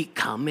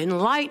become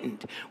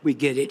enlightened. We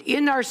get it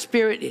in our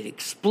spirit. It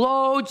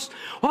explodes.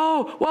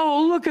 Oh,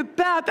 whoa, look at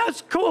that.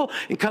 That's cool.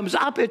 It comes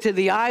up into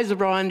the eyes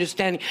of our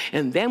understanding.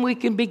 And then we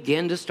can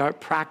begin to start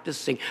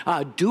practicing.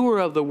 A doer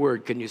of the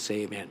word. Can you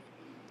say amen?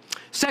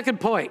 Second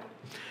point,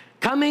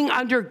 coming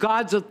under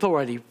God's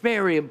authority.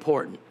 Very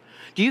important.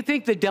 Do you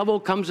think the devil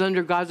comes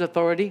under God's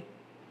authority?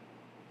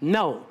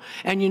 No.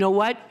 And you know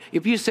what?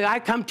 If you say, I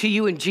come to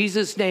you in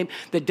Jesus' name,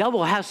 the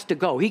devil has to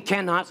go. He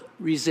cannot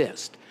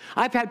resist.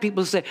 I've had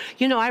people say,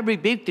 I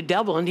rebuked the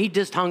devil and he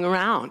just hung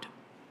around.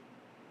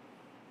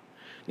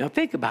 Now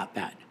think about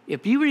that.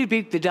 If you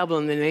rebuke the devil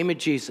in the name of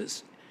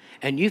Jesus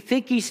and you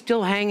think he's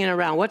still hanging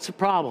around, what's the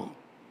problem?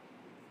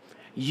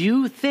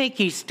 You think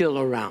he's still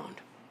around.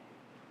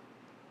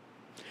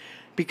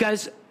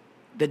 Because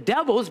the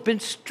devil's been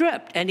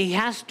stripped and he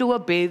has to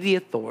obey the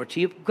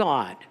authority of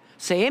God.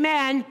 Say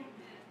amen.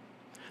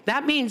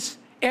 That means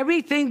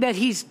everything that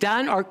he's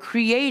done or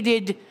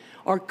created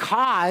or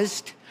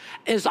caused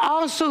is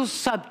also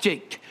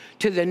subject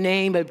to the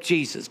name of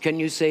Jesus. Can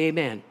you say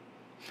amen?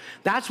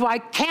 That's why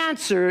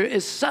cancer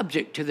is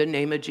subject to the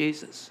name of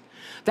Jesus.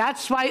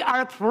 That's why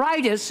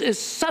arthritis is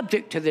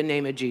subject to the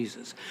name of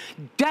Jesus.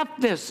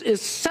 Deafness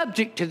is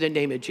subject to the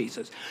name of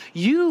Jesus.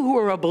 You who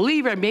are a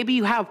believer, maybe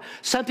you have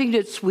something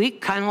that's weak,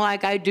 kind of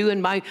like I do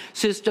in my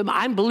system.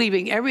 I'm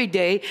believing every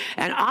day,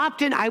 and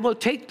often I will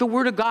take the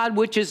word of God,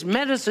 which is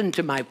medicine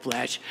to my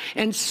flesh,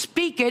 and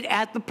speak it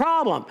at the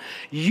problem.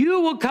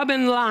 You will come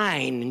in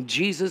line in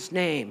Jesus'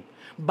 name.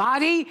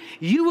 Body,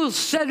 you will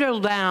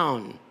settle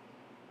down.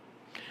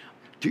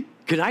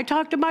 Can I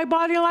talk to my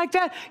body like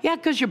that? Yeah,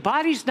 because your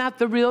body's not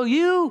the real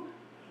you.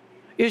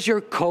 Is your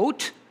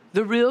coat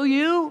the real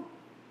you?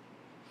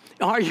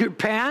 Are your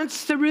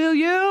pants the real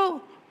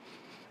you?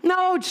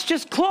 No, it's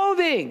just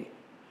clothing.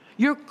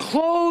 You're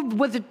clothed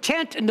with a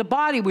tent in the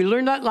body. We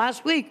learned that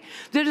last week.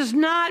 That is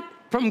not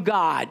from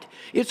God.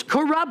 It's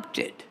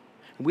corrupted.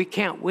 We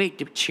can't wait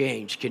to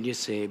change. Can you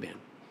say amen?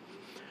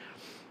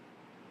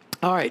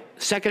 All right,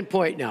 second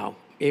point now.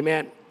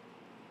 Amen.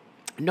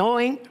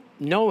 Knowing,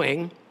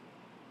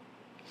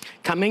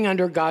 coming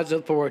under God's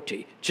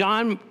authority.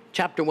 John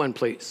chapter 1,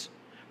 please.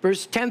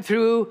 Verse 10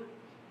 through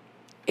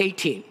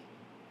 18.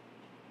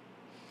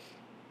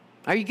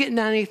 Are you getting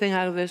anything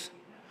out of this?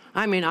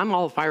 I mean, I'm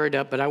all fired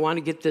up, but I want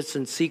to get this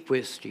in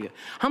sequence to you.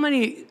 How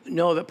many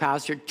know that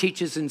Pastor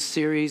teaches in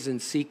series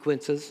and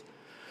sequences?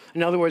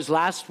 In other words,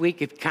 last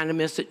week, if you kind of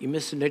missed it, you're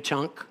missing a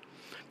chunk.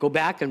 Go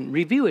back and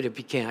review it if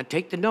you can.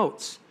 Take the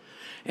notes.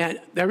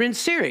 And they're in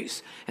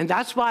series. And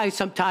that's why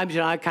sometimes,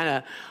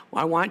 I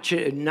want you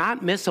to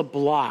not miss a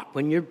block.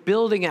 When you're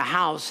building a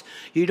house,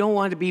 you don't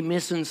want to be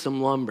missing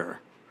some lumber.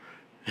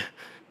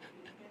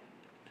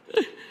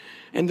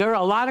 And there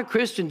are a lot of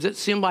Christians that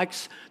seem like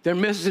they're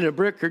missing a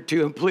brick or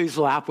two, and please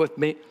laugh with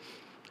me.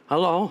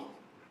 Hello?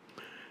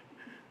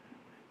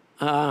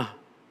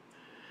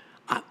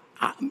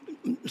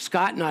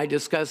 Scott and I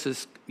discussed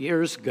this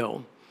years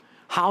ago,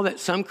 how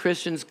that some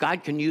Christians,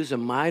 God can use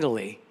them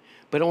mightily,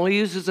 but only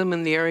uses them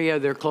in the area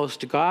they're close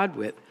to God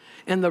with.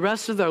 And the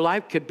rest of their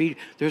life could be,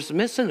 there's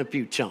missing a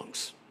few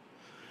chunks.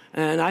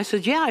 And I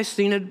said, yeah, I've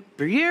seen it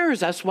for years.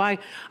 That's why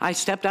I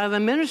stepped out of the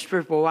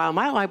ministry for a while.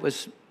 My life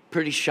was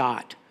pretty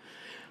shot.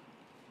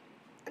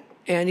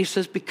 And he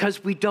says,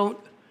 because we don't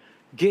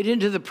get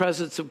into the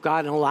presence of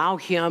God and allow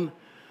him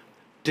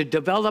to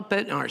develop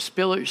it in our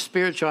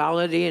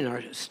spirituality and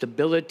our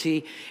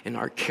stability and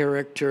our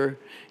character,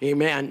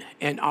 amen,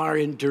 and our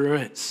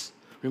endurance.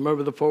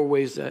 Remember the 4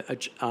 ways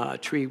a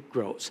tree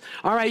grows.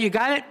 All right, you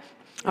got it?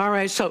 All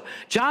right, so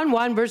John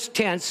 1, verse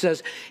 10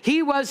 says,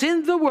 he was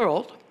in the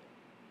world.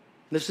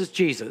 This is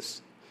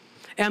Jesus.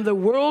 And the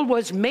world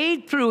was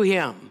made through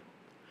him.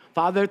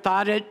 Father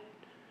thought it,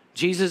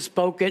 Jesus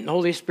spoke it, and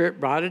Holy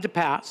Spirit brought it to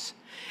pass.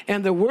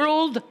 And the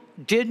world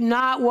did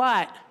not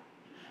what?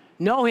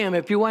 Know him.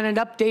 If you want an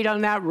update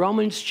on that,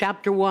 Romans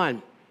chapter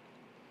 1.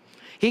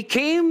 He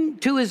came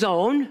to his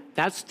own.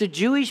 That's the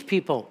Jewish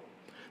people.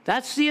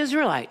 That's the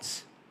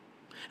Israelites.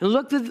 And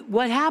look at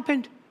what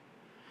happened.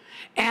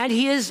 And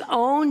his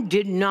own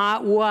did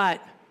not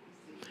what?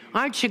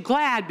 Aren't you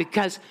glad?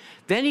 Because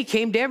then he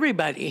came to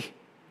everybody. He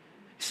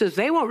says,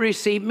 they won't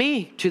receive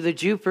me, to the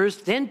Jew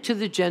first, then to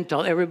the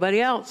Gentile,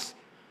 everybody else.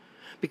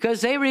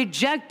 Because they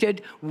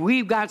rejected,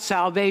 we've got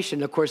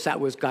salvation. Of course, that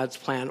was God's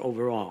plan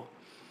overall.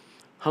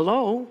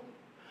 Hello?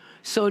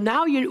 So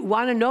now you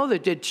want to know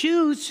that the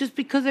Jews, just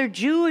because they're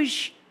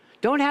Jewish,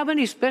 don't have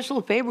any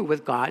special favor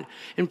with God.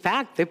 In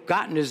fact, they've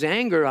gotten his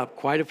anger up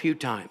quite a few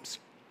times.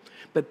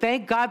 But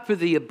thank God for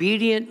the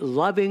obedient,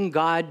 loving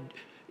God,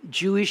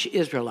 Jewish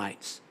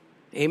Israelites.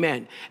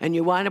 Amen. And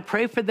you want to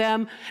pray for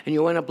them, and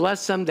you want to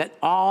bless them that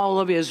all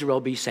of Israel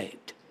be saved.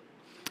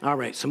 All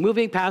right, so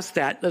moving past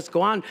that, let's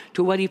go on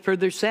to what he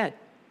further said.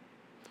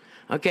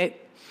 Okay,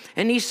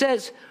 and he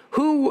says,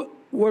 who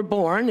were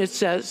born, it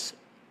says,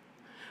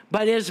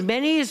 but as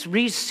many as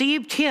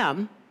received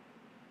him,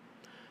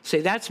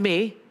 say, that's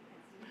me,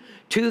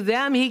 to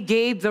them he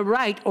gave the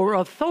right or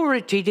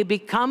authority to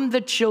become the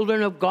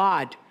children of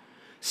God.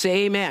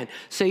 Say amen.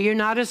 Say, you're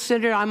not a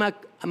sinner,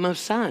 I'm a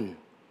son.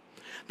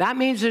 That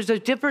means there's a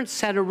different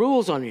set of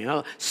rules on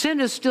you. Sin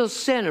is still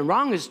sin and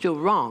wrong is still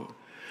wrong.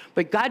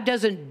 But God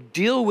doesn't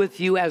deal with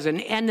you as an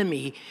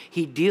enemy.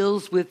 He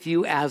deals with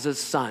you as a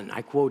son.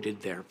 I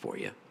quoted there for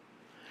you.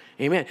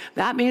 Amen.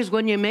 That means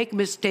when you make a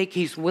mistake,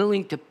 he's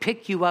willing to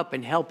pick you up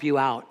and help you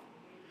out.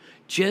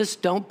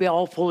 Just don't be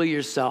all full of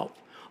yourself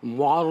and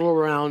waddle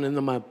around in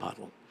the mud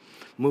puddle.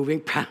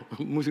 Moving.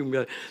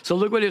 So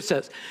look what it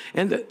says.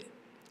 And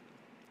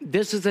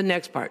this is the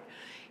next part.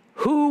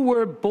 Who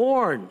were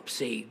born,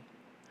 see,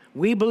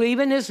 we believe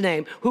in his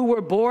name, who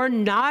were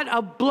born not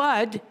of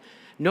blood,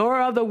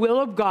 nor of the will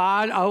of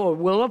God, or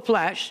will of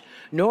flesh,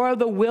 nor of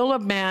the will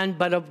of man,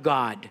 but of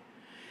God.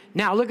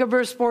 Now look at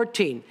verse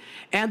 14.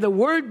 And the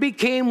Word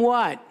became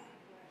what?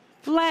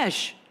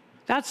 Flesh.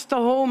 That's the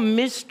whole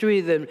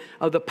mystery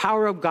of the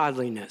power of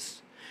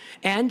godliness.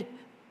 And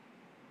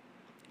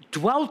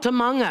dwelt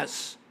among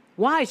us.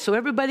 Why? So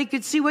everybody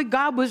could see what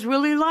God was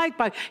really like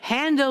by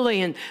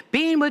handling and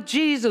being with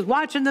Jesus,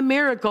 watching the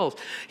miracles.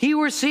 He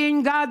was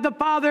seeing God the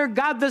Father,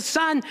 God the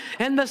Son,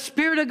 and the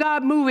Spirit of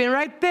God moving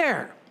right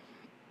there.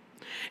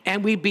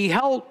 And we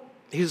beheld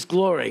his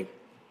glory.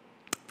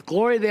 The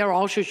glory there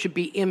also should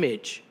be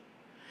image.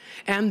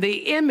 And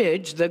the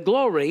image, the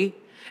glory,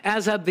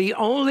 as of the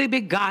only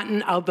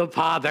begotten of the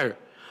Father.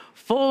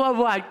 Full of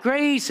what?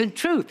 Grace and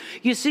truth.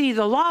 You see,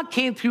 the law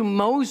came through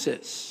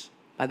Moses,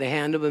 by the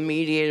hand of a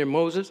mediator,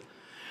 Moses.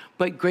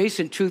 But grace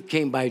and truth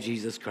came by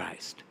Jesus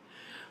Christ.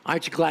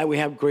 Aren't you glad we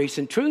have grace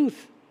and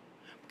truth?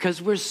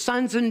 Because we're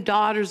sons and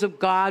daughters of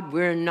God.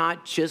 We're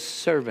not just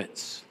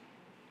servants.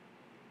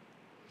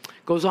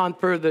 Goes on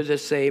further to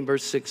say in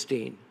verse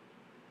 16.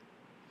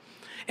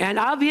 And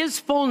of his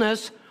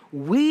fullness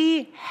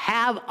we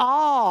have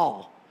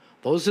all,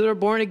 those that are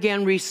born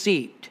again,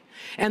 received.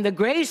 And the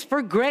grace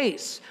for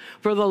grace.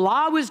 For the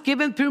law was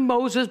given through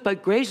Moses,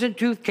 but grace and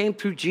truth came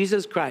through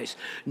Jesus Christ.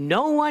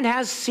 No one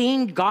has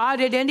seen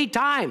God at any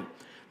time.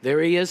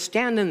 There he is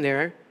standing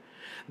there.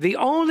 The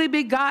only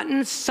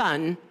begotten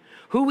Son,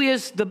 who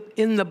is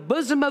in the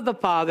bosom of the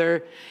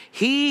Father,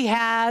 he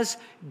has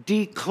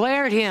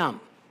declared him.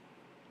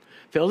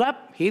 Philip,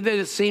 he that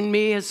has seen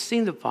me has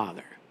seen the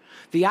Father.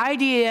 The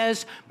idea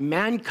is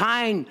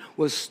mankind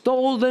was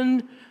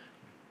stolen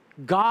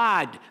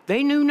God.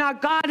 They knew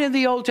not God in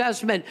the Old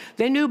Testament.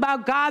 They knew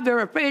about God. They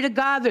were afraid of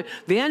God.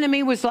 The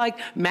enemy was like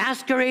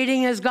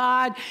masquerading as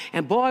God.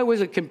 And boy, it was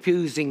a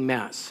confusing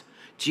mess.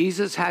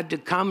 Jesus had to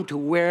come to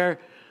where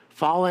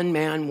fallen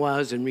man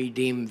was and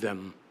redeem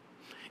them.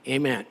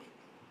 Amen.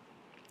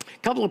 A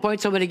couple of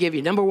points I'm going to give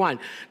you. Number one,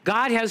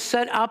 God has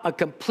set up a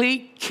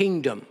complete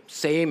kingdom.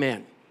 Say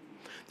amen.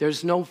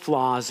 There's no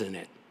flaws in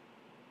it.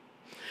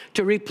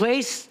 To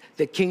replace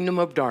the kingdom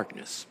of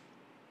darkness.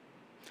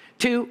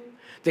 Two,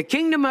 the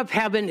kingdom of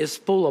heaven is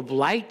full of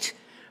light,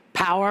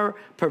 power,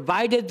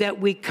 provided that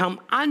we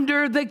come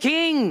under the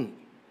king.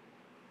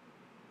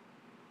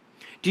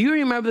 Do you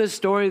remember the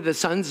story of the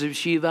sons of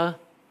Sceva?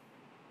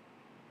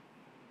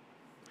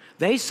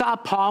 They saw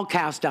Paul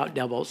cast out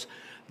devils.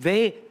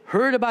 They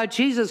heard about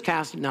Jesus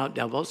casting out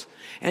devils,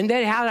 and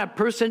they had a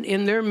person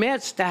in their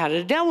midst that had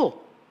a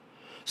devil.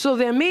 So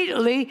they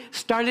immediately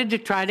started to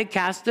try to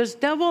cast this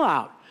devil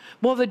out.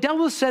 Well, the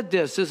devil said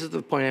this. This is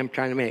the point I'm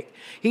trying to make.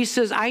 He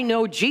says, I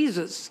know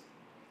Jesus,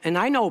 and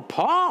I know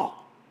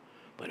Paul,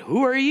 but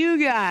who are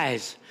you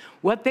guys?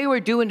 What they were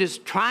doing is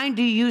trying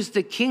to use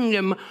the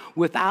kingdom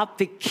without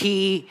the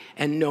key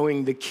and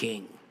knowing the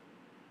king.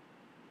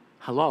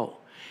 Hello.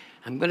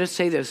 I'm going to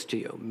say this to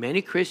you.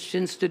 Many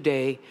Christians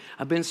today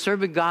have been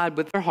serving God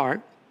with their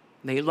heart.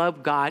 They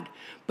love God,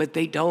 but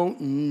they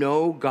don't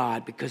know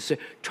God because they're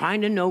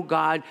trying to know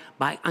God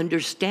by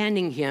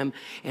understanding him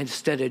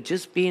instead of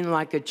just being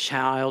like a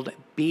child,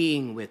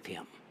 being with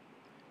him.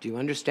 Do you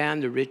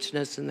understand the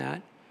richness in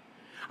that?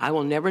 I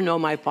will never know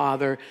my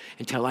Father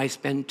until I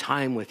spend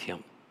time with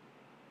him.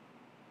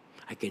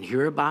 I can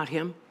hear about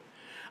him.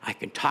 I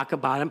can talk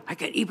about him. I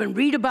can even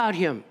read about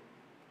him.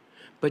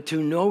 But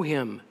to know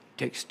him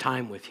takes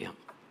time with him.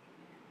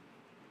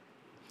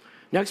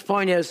 Next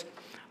point is,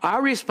 our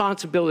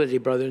responsibility,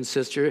 brother and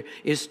sister,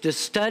 is to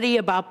study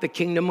about the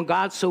kingdom of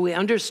God so we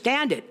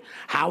understand it,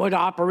 how it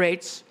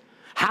operates,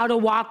 how to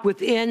walk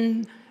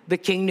within the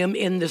kingdom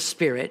in the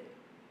Spirit.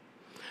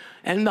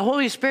 And the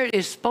Holy Spirit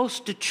is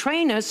supposed to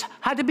train us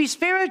how to be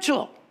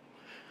spiritual.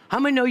 How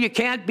many know you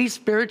can't be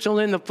spiritual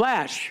in the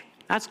flesh?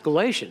 That's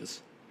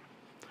Galatians.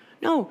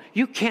 No,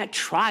 you can't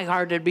try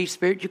hard to be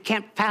spiritual. You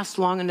can't fast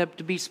long enough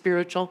to be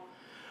spiritual.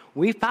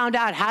 We found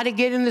out how to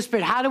get in the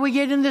Spirit. How do we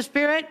get in the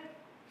Spirit?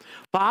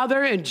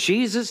 Father, in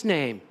Jesus'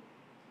 name,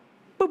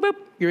 boop, boop,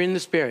 you're in the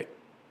Spirit.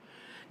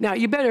 Now,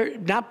 you better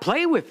not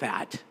play with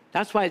that.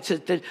 That's why it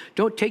says that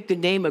don't take the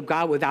name of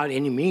God without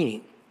any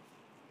meaning.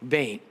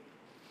 Vain.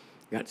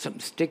 Got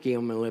something sticky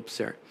on my lips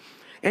there.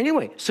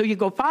 Anyway, so you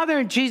go, Father,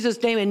 in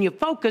Jesus' name, and you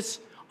focus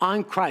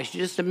on Christ.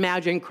 You just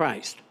imagine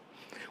Christ.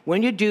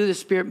 When you do, the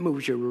Spirit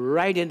moves you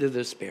right into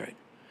the Spirit.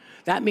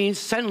 That means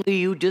suddenly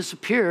you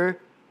disappear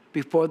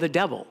before the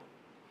devil.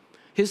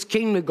 His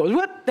kingdom goes,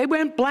 whoop, they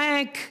went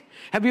blank.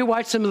 Have you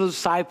watched some of those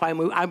sci-fi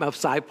movies? I'm a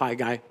sci-fi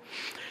guy.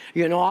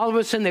 You know, all of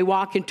a sudden they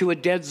walk into a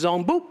dead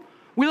zone. Boop,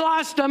 we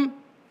lost them.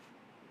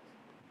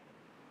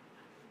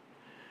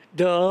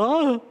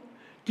 Duh.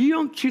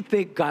 Don't you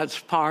think God's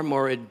far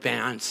more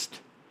advanced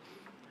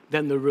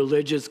than the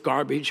religious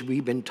garbage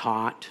we've been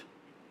taught?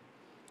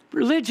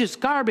 Religious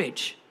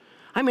garbage.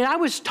 I mean, I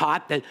was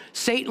taught that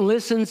Satan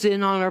listens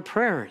in on our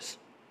prayers.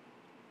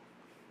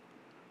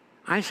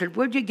 I said,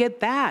 where'd you get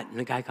that? And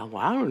the guy goes,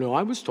 well, I don't know.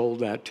 I was told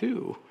that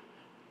too.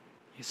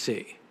 You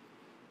see,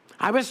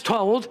 I was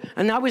told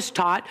and I was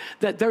taught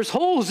that there's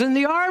holes in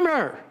the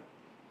armor.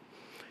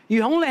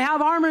 You only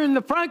have armor in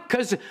the front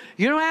because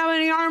you don't have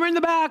any armor in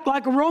the back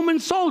like a Roman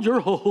soldier.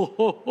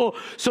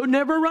 So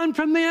never run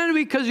from the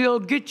enemy because he'll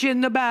get you in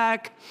the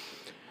back.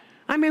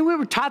 I mean, we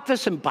were taught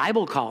this in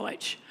Bible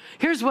college.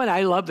 Here's what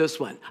I love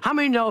this one. How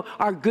many know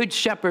our good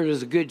shepherd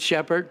is a good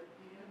shepherd?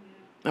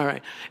 All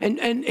right.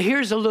 And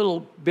here's a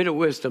little bit of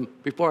wisdom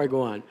before I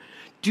go on.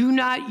 Do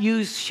not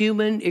use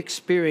human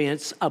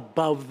experience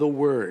above the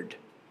word.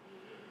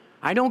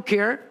 I don't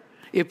care.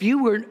 If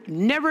you were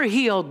never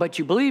healed, but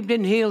you believed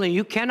in healing,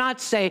 you cannot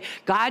say,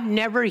 God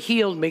never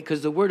healed me,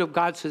 because the word of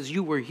God says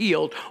you were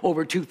healed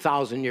over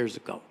 2,000 years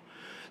ago.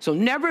 So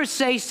never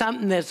say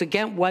something that's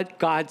against what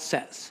God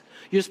says.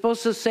 You're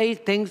supposed to say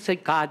things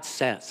that God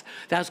says.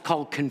 That's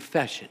called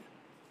confession.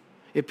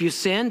 If you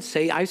sin,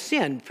 say, I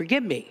sinned,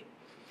 forgive me.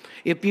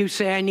 If you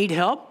say, I need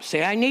help,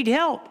 say, I need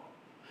help.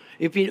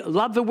 If you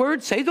love the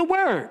word, say the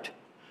word.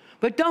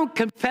 But don't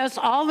confess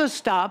all the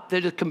stuff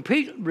that is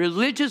complete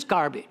religious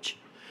garbage.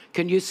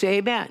 Can you say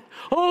amen?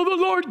 Oh,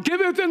 the Lord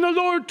giveth and the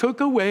Lord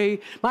took away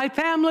my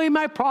family,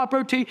 my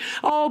property.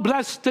 Oh,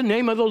 bless the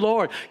name of the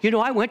Lord. You know,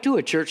 I went to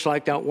a church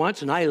like that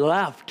once and I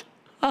left.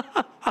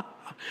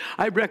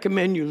 I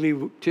recommend you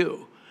leave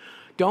too.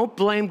 Don't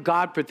blame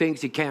God for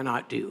things he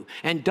cannot do.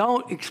 And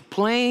don't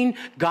explain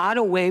God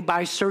away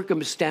by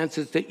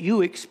circumstances that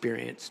you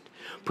experienced.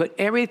 Put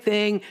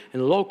everything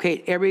and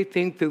locate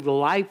everything through the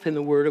life and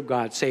the word of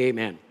God. Say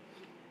amen.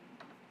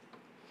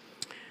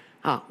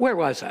 Where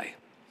was I?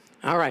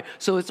 All right,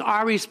 so it's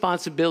our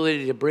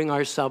responsibility to bring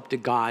ourselves to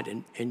God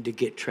and to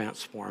get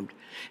transformed.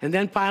 And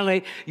then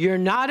finally, you're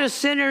not a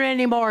sinner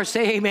anymore.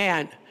 Say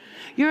amen.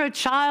 You're a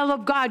child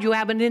of God. You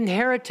have an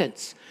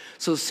inheritance.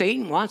 So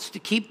Satan wants to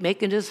keep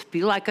making us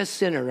feel like a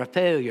sinner, a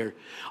failure.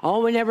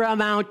 Oh, we never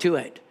amount to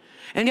it.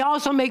 And he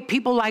also make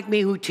people like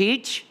me who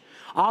teach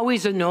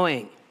always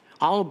annoying.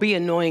 I'll be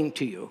annoying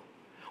to you.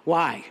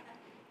 Why?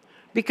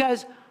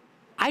 Because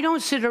I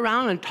don't sit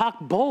around and talk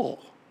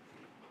bull.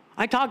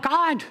 I talk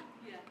God.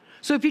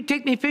 So if you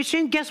take me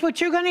fishing, guess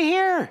what you're going to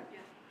hear?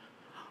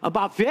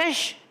 About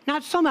fish?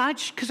 Not so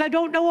much, because I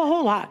don't know a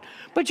whole lot.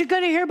 But you're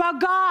going to hear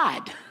about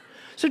God.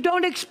 So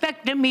don't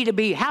expect me to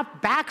be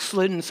half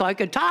backslidden so I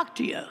can talk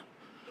to you.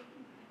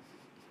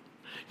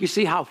 You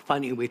see how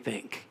funny we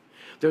think.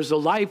 There's a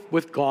life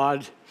with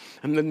God,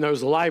 and then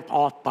there's a life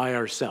off by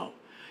ourselves.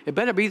 It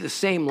better be the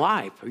same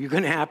life, or you're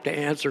going to have to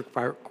answer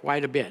for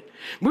quite a bit.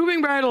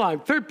 Moving right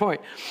along, third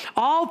point.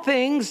 All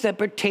things that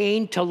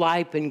pertain to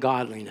life and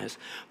godliness.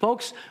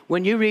 Folks,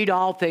 when you read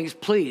all things,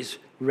 please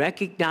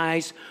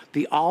recognize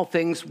the all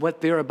things, what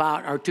they're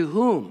about, are to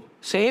whom.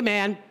 Say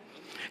amen.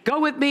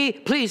 Go with me,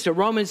 please, to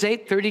Romans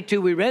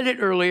 8:32. We read it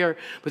earlier,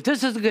 but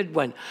this is a good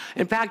one.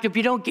 In fact, if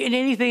you don't get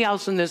anything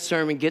else in this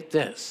sermon, get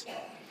this.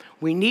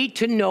 We need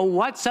to know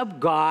what's of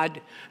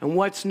God and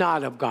what's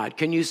not of God.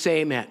 Can you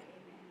say amen?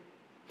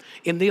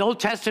 In the Old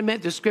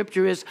Testament, the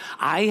scripture is,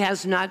 eye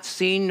has not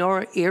seen,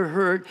 nor ear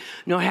heard,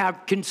 nor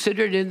have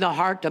considered in the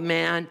heart of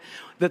man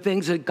the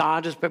things that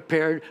God has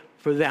prepared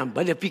for them.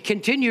 But if you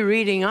continue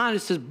reading on,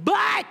 it says,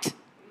 but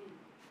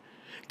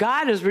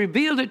God has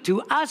revealed it to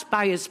us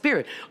by his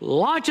Spirit,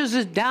 launches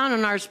it down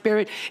in our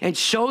spirit, and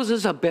shows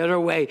us a better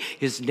way.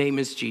 His name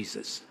is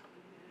Jesus.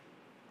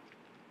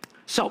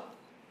 So,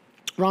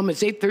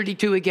 Romans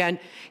 8:32 again.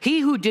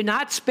 He who did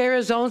not spare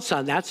his own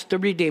son, that's to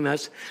redeem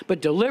us,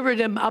 but delivered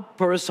him up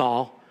for us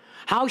all,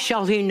 how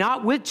shall he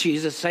not with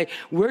Jesus say,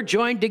 we're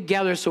joined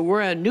together, so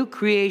we're a new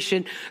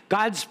creation.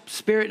 God's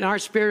Spirit and our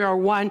spirit are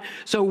one.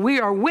 So we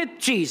are with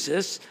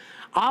Jesus.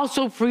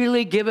 Also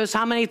freely give us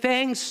how many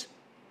things?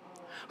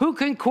 Who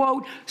can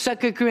quote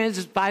 2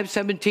 Corinthians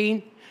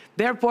 5:17?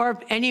 Therefore, if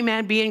any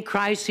man be in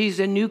Christ, he's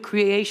a new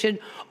creation.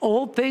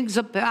 Old things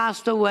have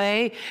passed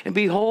away, and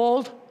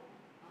behold,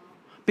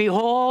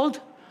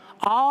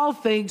 all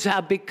things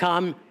have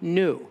become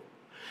new.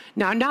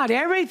 Now, not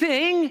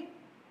everything.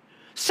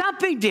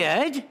 Something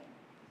did.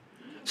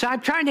 So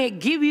I'm trying to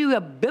give you a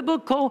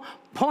biblical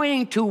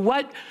pointing to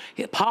what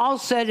Paul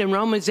said in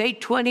Romans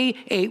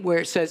 8:28, where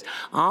it says,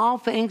 all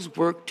things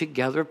work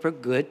together for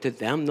good to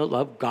them that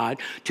love God,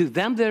 to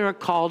them that are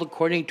called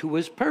according to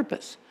his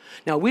purpose.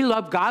 Now, we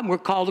love God, and we're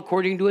called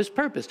according to his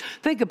purpose.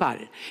 Think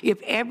about it.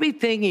 If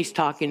everything he's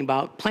talking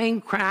about,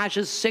 plane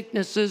crashes,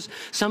 sicknesses,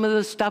 some of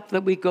the stuff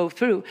that we go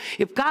through,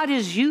 if God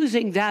is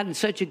using that in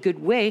such a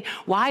good way,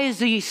 why is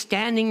he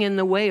standing in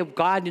the way of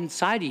God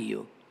inside of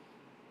you?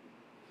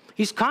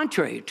 He's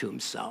contrary to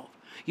himself.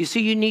 You see,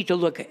 you need to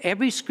look at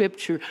every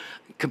scripture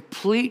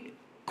complete,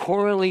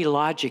 chorally,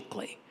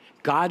 logically.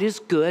 God is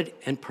good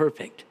and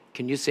perfect.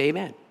 Can you say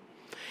amen?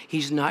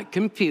 He's not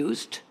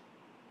confused,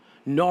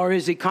 nor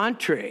is he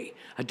contrary.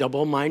 A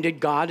double-minded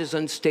God is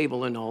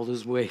unstable in all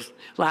his ways.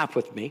 Laugh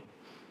with me.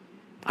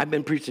 I've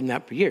been preaching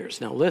that for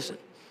years. Now listen.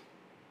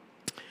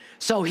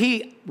 So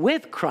he,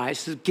 with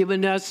Christ, has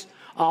given us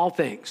all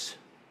things.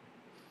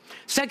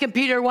 2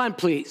 Peter 1,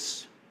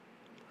 please.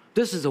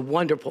 This is a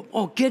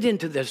wonderful, get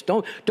into this.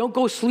 Don't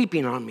go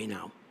sleeping on me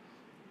now.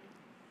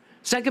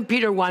 2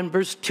 Peter 1,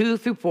 verse 2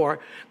 through 4.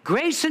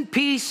 Grace and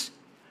peace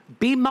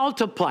be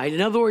multiplied. In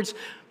other words,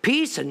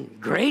 peace and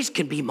grace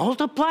can be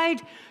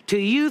multiplied to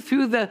you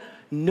through the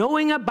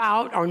knowing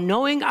about or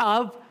knowing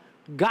of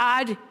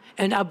God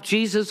and of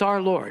Jesus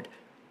our Lord,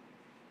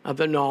 of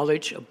the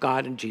knowledge of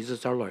God and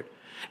Jesus our Lord.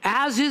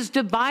 As his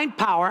divine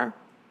power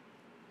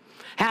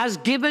has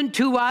given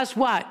to us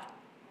what?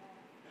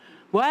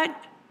 What?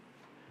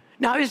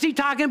 Now, is he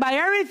talking about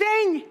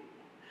everything?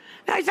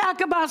 Now, he's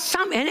talking about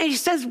something. And he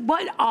says,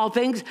 what all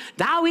things?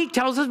 Now he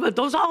tells us what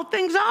those all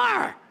things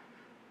are.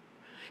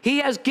 He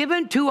has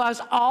given to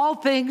us all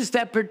things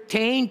that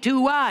pertain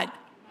to what?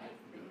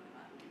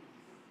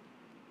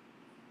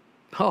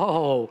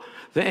 Oh,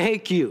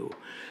 thank you.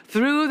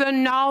 Through the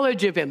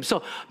knowledge of him.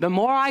 So the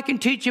more I can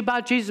teach you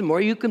about Jesus, the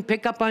more you can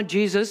pick up on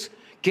Jesus,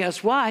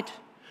 guess what?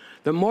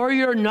 The more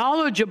you're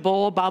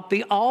knowledgeable about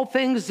the all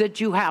things that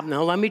you have.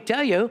 Now, let me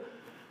tell you,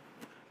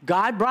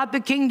 God brought the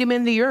kingdom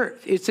in the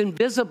earth. It's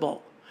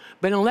invisible.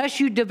 But unless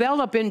you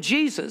develop in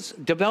Jesus,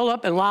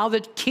 develop and allow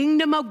the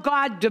kingdom of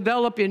God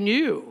develop in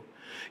you,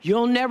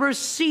 you'll never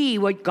see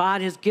what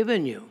God has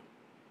given you.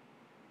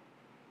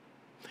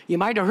 You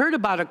might have heard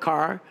about a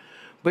car,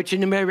 but you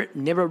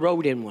never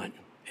rode in one.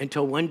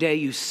 Until one day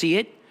you see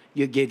it,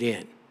 you get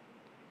in.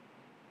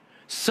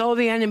 So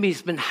the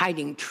enemy's been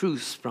hiding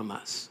truths from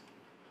us.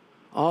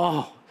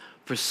 Oh,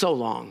 for so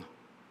long.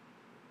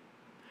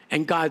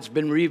 And God's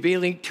been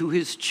revealing to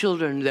his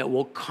children that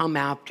will come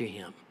after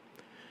him.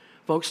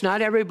 Folks,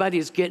 not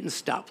everybody's getting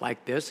stuff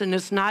like this, and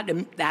it's not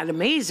that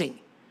amazing.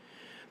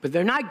 But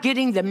they're not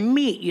getting the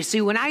meat. You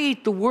see, when I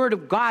eat the word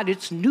of God,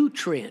 it's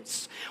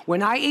nutrients.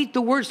 When I eat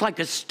the words like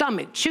a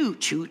stomach, chew,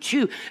 chew,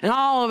 chew, and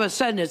all of a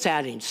sudden it's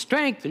adding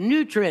strength and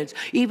nutrients,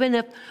 even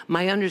if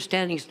my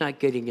understanding's not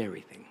getting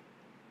everything.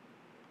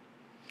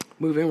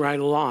 Moving right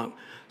along.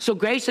 So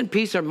grace and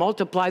peace are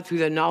multiplied through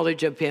the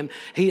knowledge of him.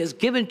 He has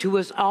given to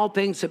us all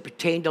things that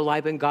pertain to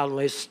life and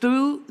godliness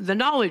through the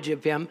knowledge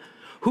of him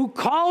who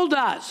called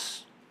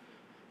us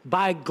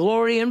by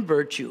glory and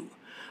virtue,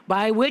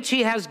 by which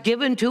he has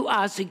given to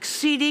us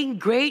exceeding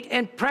great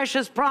and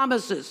precious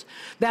promises,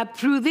 that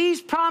through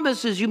these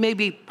promises you may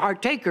be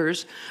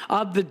partakers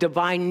of the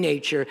divine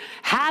nature,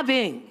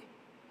 having,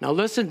 now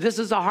listen, this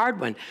is a hard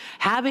one,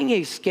 having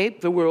escaped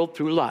the world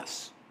through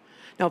lust.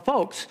 Now,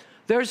 folks,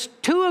 there's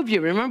two of you.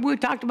 Remember we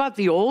talked about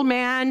the old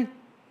man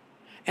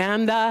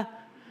and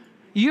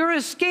you're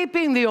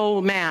escaping the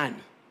old man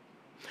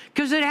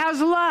because it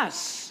has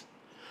lust.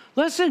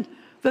 Listen,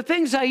 the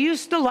things I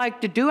used to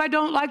like to do, I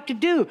don't like to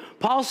do.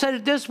 Paul said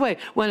it this way.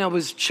 When I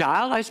was a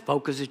child, I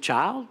spoke as a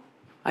child.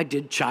 I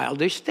did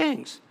childish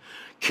things.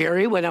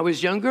 Kerry, when I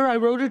was younger, I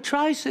rode a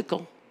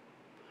tricycle.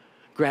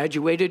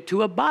 Graduated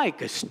to a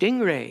bike, a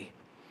Stingray.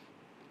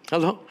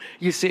 Hello?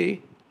 You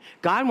see?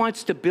 God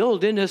wants to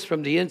build in us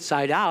from the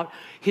inside out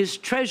his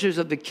treasures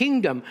of the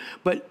kingdom,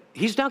 but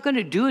he's not going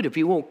to do it if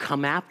he won't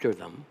come after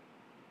them.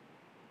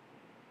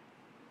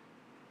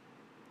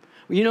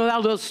 You know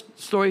that little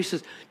story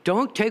says,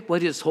 don't take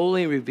what is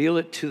holy and reveal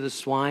it to the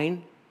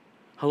swine.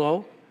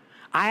 Hello?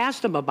 I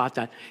asked him about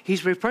that.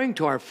 He's referring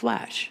to our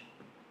flesh.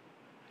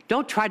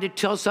 Don't try to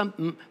tell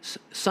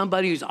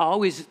somebody who's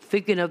always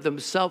thinking of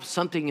themselves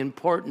something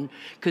important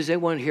because they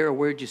won't hear a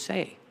word you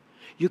say.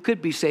 You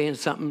could be saying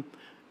something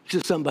to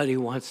somebody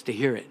who wants to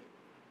hear it.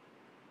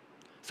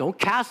 Don't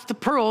cast the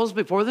pearls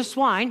before the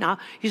swine. Now,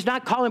 he's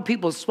not calling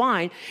people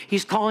swine.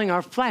 He's calling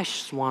our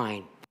flesh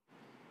swine.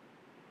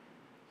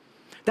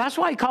 That's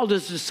why he called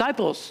his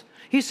disciples.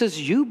 He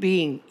says, you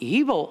being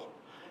evil,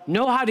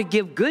 know how to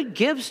give good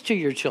gifts to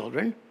your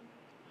children.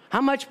 How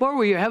much more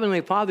will your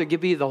heavenly Father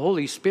give you the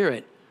Holy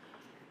Spirit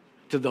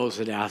to those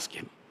that ask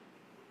him?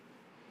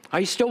 Are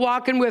you still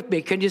walking with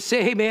me? Can you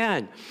say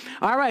amen?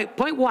 All right,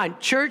 point one,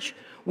 church,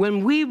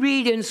 when we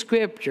read in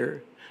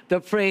Scripture the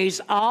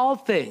phrase all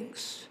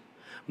things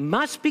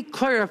must be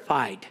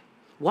clarified.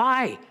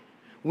 Why?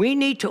 We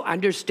need to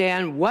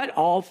understand what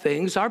all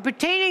things are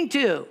pertaining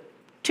to.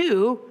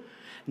 Two,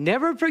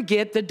 never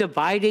forget the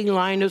dividing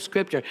line of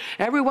Scripture.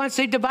 Everyone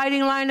say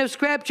dividing line of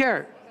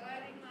Scripture.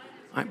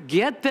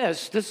 Get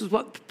this. This is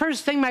what the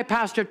first thing my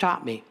pastor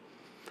taught me.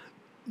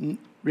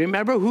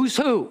 Remember who's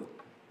who.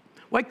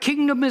 What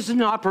kingdom is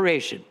in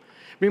operation.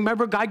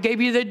 Remember, God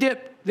gave you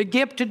the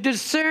gift to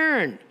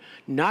discern,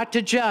 not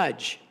to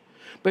judge,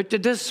 but to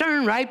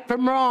discern right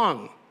from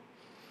wrong.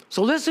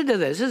 So listen to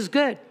this. This is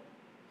good.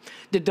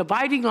 The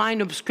dividing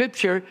line of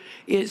Scripture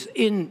is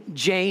in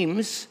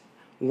James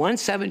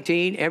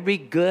 1:17. Every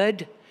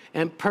good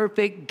and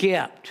perfect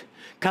gift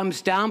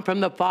comes down from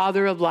the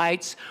Father of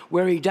lights,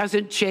 where he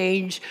doesn't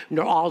change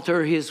nor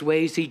alter his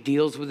ways. He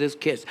deals with his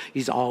kids.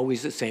 He's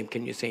always the same.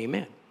 Can you say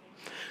amen?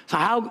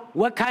 So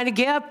what kind of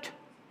gift?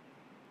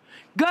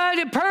 Good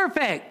and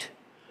perfect.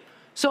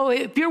 So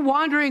if you're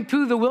wandering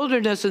through the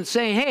wilderness and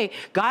saying, hey,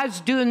 God's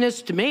doing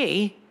this to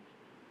me,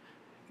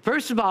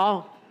 first of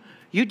all,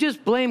 you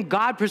just blame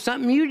God for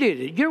something you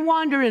did. You're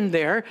wandering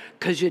there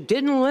because you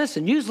didn't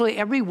listen. Usually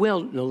every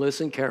wilderness, no,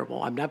 listen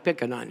careful, I'm not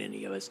picking on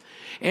any of us.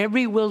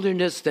 Every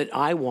wilderness that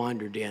I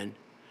wandered in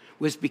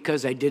was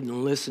because I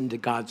didn't listen to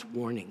God's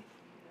warning.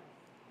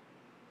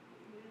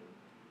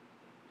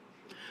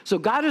 So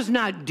God is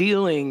not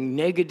dealing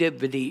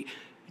negativity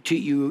to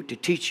you to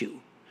teach you.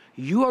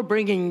 You are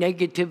bringing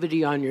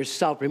negativity on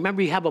yourself.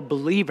 Remember, you have a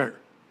believer,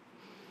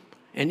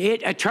 and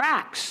it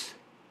attracts.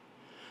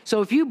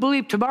 So if you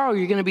believe tomorrow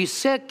you're going to be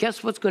sick,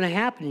 guess what's going to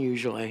happen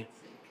usually?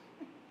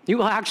 You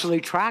will actually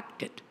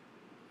attract it.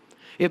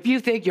 If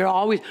you think you're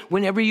always,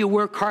 whenever you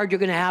work hard, you're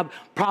going to have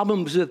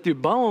problems with your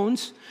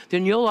bones,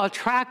 then you'll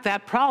attract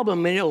that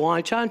problem and it'll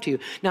launch onto you.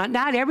 Now,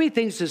 not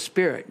everything's the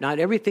Spirit. Not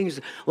everything's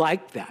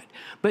like that.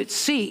 But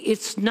see,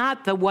 it's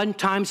not the one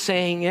time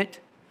saying it.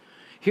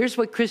 Here's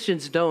what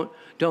Christians don't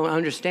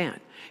understand.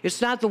 It's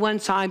not the one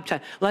time.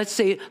 Let's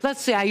say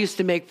I used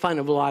to make fun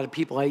of a lot of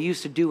people. I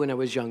used to do when I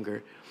was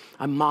younger.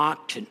 I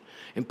mocked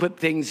and put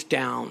things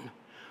down.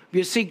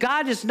 You see,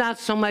 God is not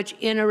so much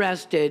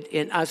interested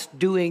in us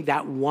doing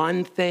that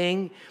one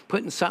thing,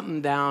 putting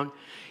something down.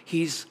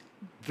 He's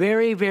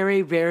very,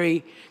 very,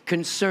 very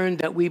concerned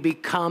that we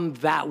become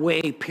that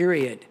way,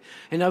 period.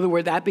 In other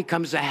words, that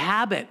becomes a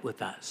habit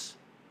with us,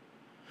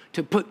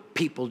 to put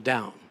people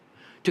down,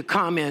 to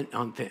comment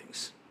on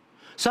things.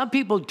 Some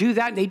people do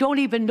that, and they don't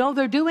even know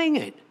they're doing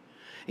it.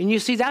 And you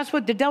see, that's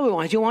what the devil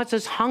wants. He wants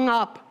us hung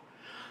up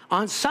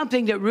on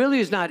something that really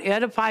is not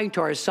edifying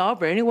to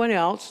ourselves or anyone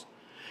else,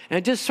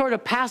 and just sort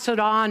of pass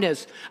it on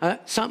as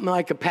something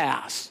like a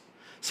pass.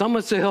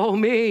 Someone say, oh,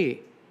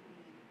 me.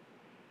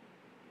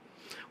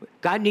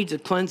 God needs to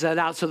cleanse that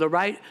out. So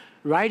the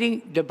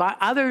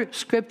other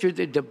scripture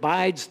that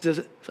divides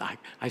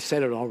I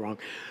said it all wrong.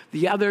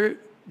 The other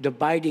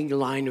dividing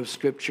line of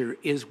scripture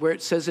is where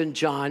it says in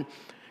John,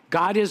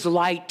 God is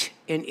light,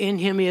 and in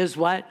him is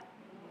what?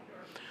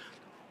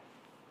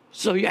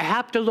 So you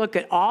have to look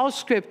at all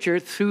scripture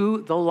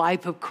through the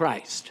life of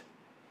Christ.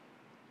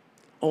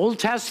 Old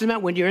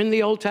Testament, when you're in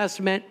the Old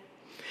Testament,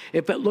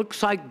 if it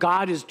looks like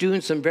God is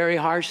doing some very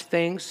harsh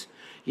things,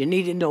 you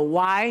need to know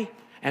why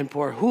and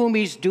for whom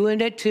he's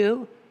doing it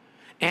to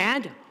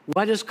and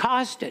what has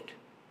caused it.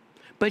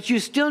 But you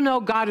still know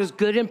God is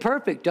good and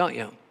perfect, don't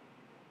you?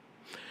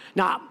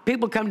 Now,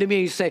 people come to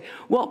me and say,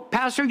 well,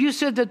 Pastor, you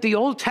said that the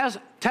Old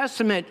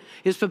Testament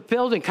is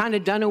fulfilled and kind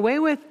of done away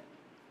with.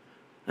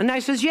 And I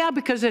says, yeah,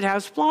 because it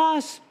has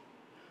flaws.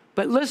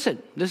 But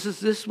listen, this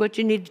is what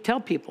you need to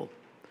tell people.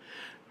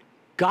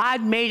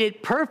 God made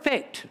it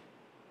perfect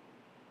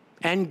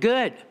and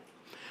good.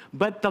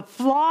 But the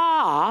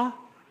flaw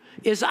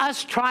is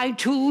us trying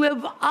to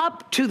live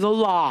up to the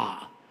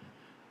law.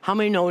 How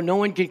many know no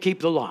one can keep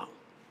the law?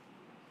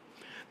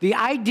 The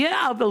idea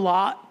of the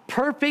law,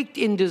 perfect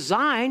in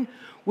design,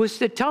 was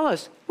to tell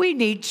us we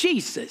need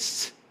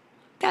Jesus.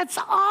 That's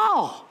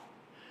all.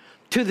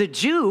 To the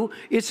Jew,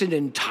 it's an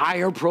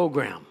entire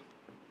program.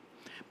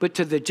 But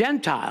to the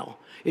Gentile,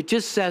 it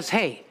just says,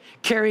 hey,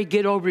 Kerry,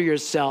 get over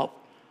yourself.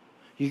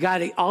 You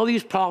got all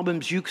these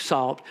problems you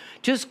solved.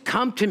 Just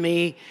come to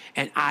me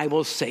and I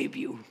will save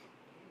you.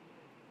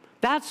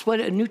 That's what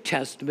a New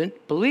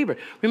Testament believer.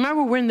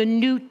 Remember, we're in the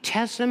New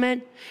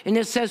Testament and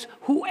it says,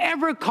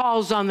 whoever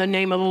calls on the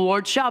name of the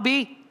Lord shall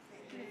be.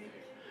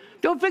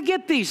 Don't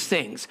forget these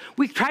things.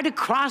 We try to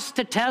cross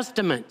the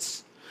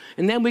testaments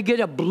and then we get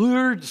a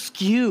blurred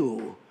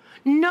skew.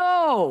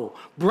 No,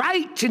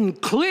 bright and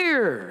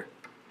clear.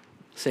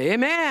 Say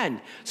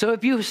amen. So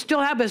if you still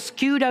have a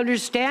skewed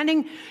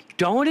understanding,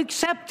 don't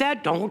accept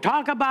that. Don't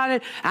talk about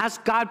it.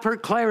 Ask God for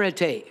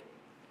clarity.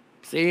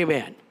 Say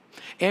amen.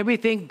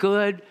 Everything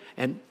good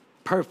and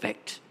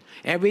perfect.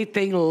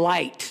 Everything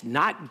light,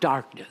 not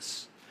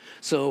darkness.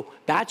 So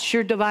that's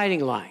your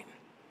dividing line.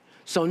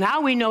 So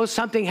now we know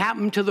something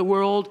happened to the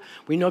world.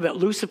 We know that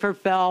Lucifer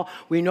fell.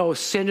 We know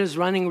sin is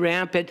running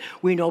rampant.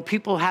 We know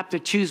people have to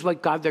choose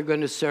what God they're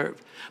going to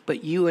serve.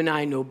 But you and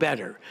I know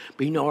better.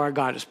 We know our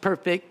God is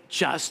perfect,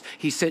 just.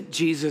 He sent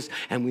Jesus,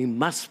 and we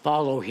must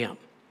follow him.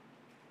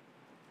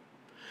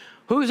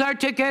 Who's our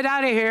ticket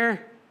out of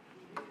here?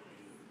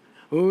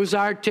 Who's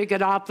our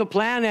ticket off the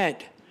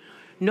planet?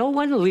 No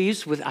one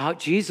leaves without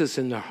Jesus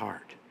in their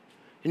heart.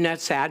 Isn't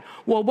that sad?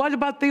 Well, what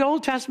about the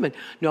Old Testament?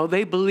 No,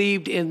 they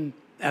believed in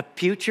a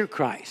future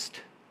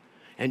Christ.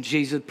 And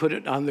Jesus put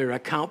it on their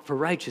account for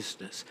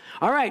righteousness.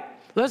 All right,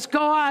 let's go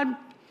on.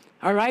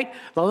 All right,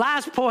 the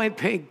last point,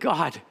 thank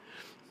God.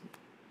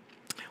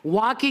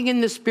 Walking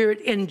in the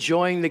Spirit,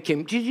 enjoying the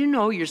kingdom. Did you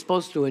know you're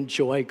supposed to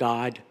enjoy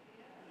God?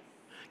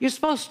 You're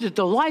supposed to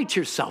delight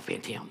yourself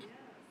in him.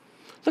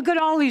 Look at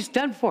all he's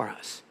done for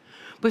us.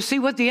 But see,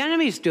 what the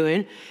enemy's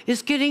doing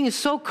is getting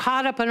so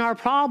caught up in our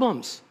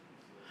problems.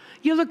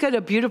 You look at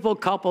a beautiful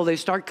couple, they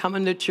start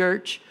coming to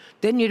church,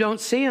 then you don't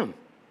see them.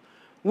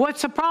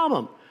 What's the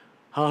problem?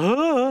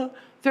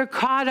 They're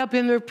caught up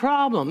in their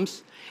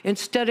problems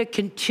instead of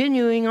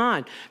continuing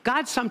on.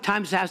 God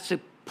sometimes has to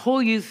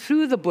pull you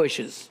through the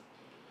bushes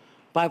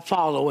by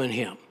following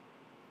him.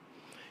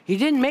 He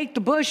didn't make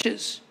the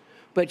bushes,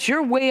 but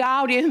you're way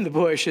out in the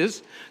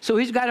bushes, so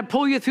he's got to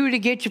pull you through to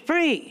get you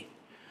free.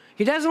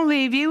 He doesn't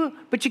leave you,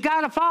 but you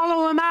got to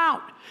follow him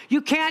out.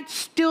 You can't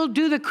still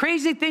do the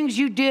crazy things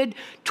you did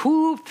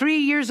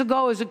 2-3 years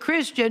ago as a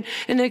Christian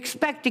and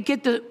expect to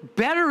get the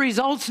better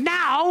results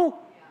now.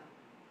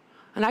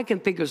 And I can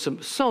think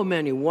of so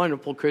many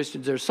wonderful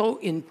Christians that are so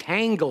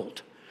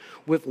entangled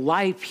with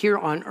life here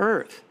on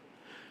earth.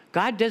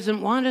 God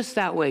doesn't want us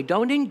that way.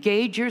 Don't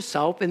engage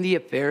yourself in the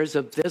affairs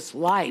of this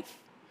life,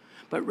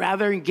 but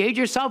rather engage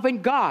yourself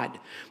in God.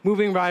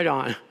 Moving right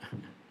on.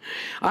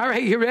 All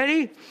right, you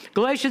ready?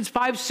 Galatians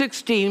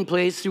 5:16,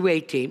 please, through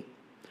 18.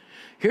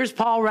 Here's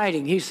Paul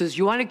writing. He says,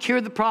 you want to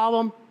cure the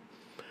problem?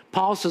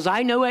 Paul says,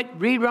 I know it.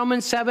 Read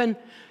Romans 7.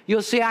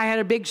 You'll see I had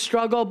a big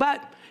struggle.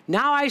 But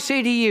now I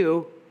say to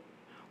you,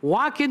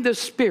 walk in the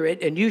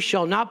Spirit, and you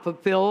shall not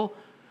fulfill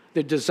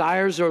the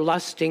desires or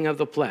lusting of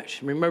the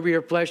flesh. Remember,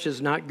 your flesh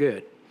is not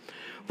good.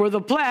 For the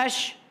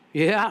flesh,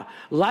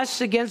 lusts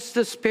against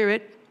the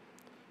Spirit,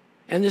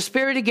 and the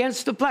Spirit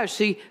against the flesh.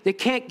 See, they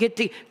can't get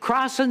to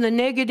crossing the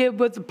negative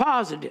with the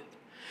positive.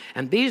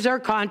 And these are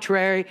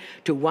contrary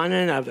to one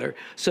another,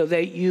 so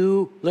that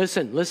you,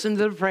 listen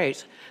to the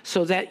phrase,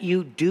 so that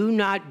you do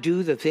not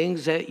do the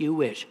things that you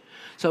wish.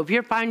 So if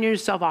you're finding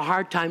yourself a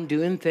hard time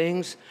doing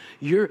things,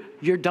 you're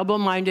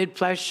double-minded,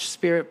 flesh,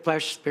 spirit,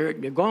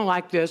 you're going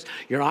like this,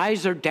 your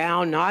eyes are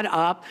down, not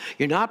up,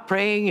 you're not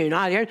praying, you're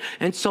not here,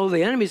 and so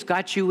the enemy's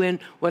got you in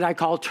what I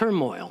call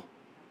turmoil.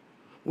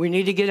 We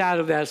need to get out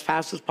of that as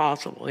fast as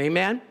possible.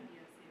 Amen?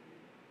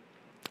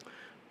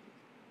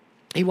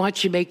 He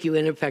wants to make you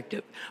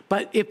ineffective.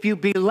 But if you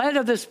be led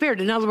of the Spirit,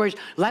 in other words,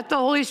 let the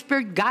Holy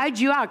Spirit guide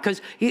you out,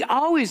 because he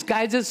always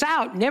guides us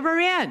out, never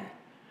in.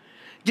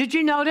 Did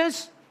you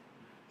notice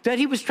that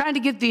he was trying to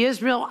get the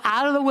Israel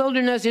out of the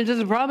wilderness into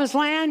the promised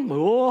land?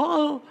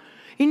 Whoa.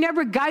 He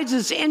never guides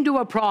us into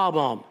a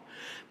problem.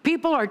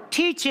 People are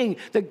teaching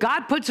that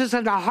God puts us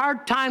in a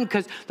hard time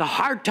because the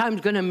hard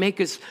time's going to make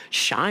us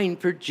shine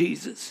for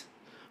Jesus.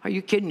 Are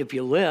you kidding if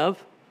you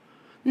live?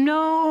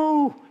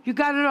 No, you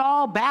got it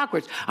all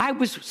backwards. I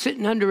was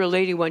sitting under a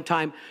lady one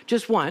time,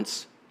 just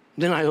once,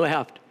 then I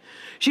left.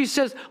 She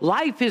says,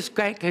 life is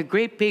like a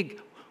great big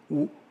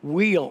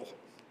wheel,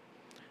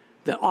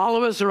 that all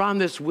of us are on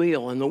this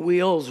wheel, and the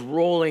wheel's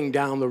rolling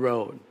down the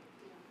road.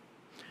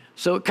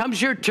 So it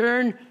comes your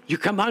turn, you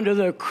come under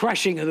the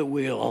crushing of the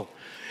wheel,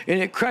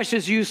 and it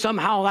crushes you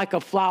somehow like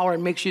a flower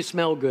and makes you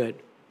smell good.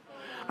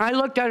 I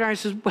looked at her and I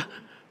said,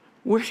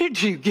 where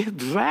did you get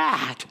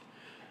that?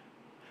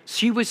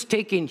 She was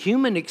taking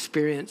human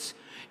experience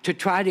to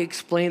try to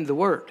explain the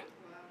word.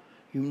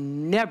 You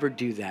never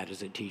do that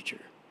as a teacher.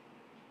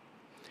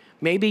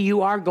 Maybe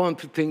you are going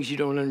through things you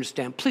don't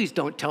understand. Please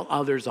don't tell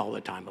others all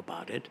the time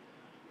about it.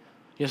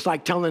 It's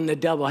like telling the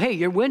devil, hey,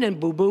 you're winning,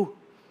 boo-boo.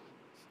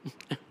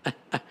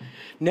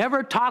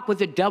 Never talk what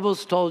the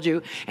devil's told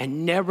you,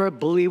 and never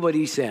believe what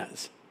he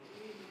says.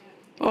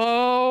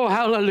 Oh,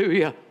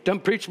 hallelujah.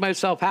 Don't preach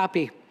myself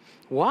happy.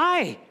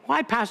 Why?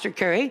 Why, Pastor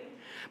Kerry?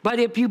 But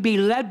if you be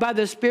led by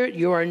the Spirit,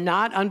 you are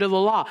not under the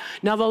law.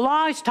 Now, the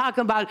law he's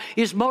talking about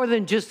is more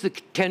than just the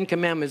 10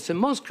 Commandments, and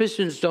most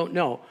Christians don't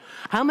know.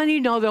 How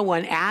many know that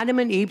when Adam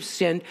and Eve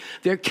sinned,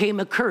 there came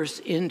a curse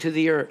into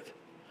the earth?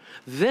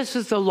 This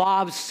is the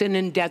law of sin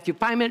and death. You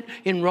find it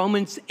in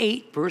Romans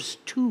 8, verse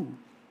 2.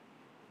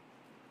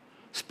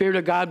 Spirit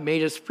of God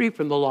made us free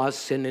from the law of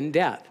sin and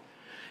death.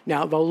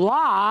 Now, the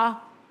law,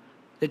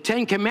 the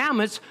 10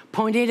 Commandments,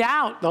 pointed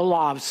out the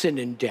law of sin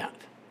and death.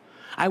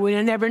 I would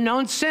have never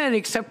known sin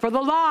except for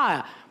the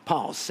law,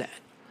 Paul said.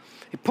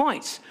 It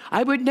points.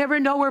 I would never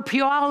know where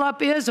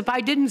Puyallup is if I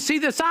didn't see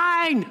the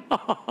sign.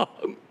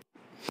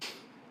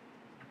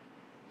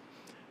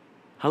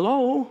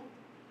 Hello?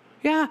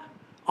 Yeah.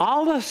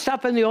 All the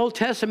stuff in the Old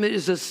Testament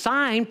is a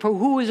sign for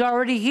who is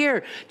already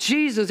here.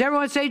 Jesus.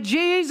 Everyone say,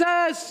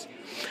 Jesus.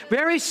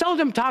 Very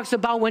seldom talks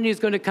about when he's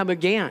going to come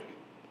again.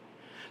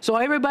 So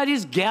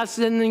everybody's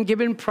guessing and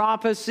giving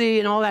prophecy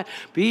and all that.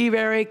 Be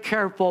very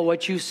careful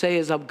what you say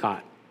is of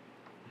God.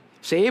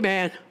 Say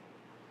amen.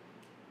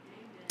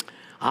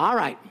 All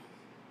right.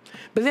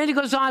 But then he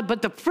goes on,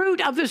 but the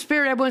fruit of the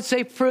Spirit, everyone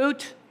say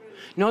fruit.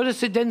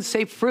 Notice it didn't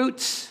say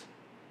fruits.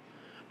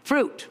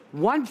 Fruit.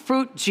 One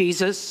fruit,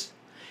 Jesus,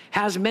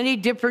 has many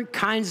different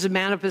kinds of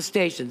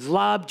manifestations.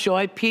 Love,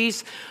 joy,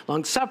 peace,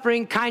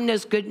 long-suffering,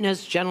 kindness,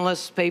 goodness,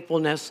 gentleness,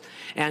 faithfulness,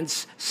 and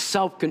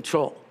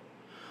self-control.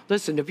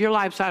 Listen, if your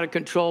life's out of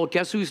control,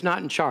 guess who's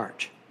not in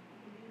charge?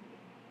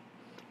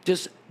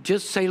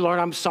 Just say, Lord,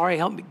 I'm sorry,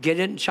 help me get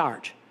in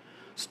charge.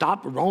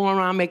 Stop rolling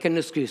around making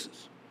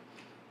excuses.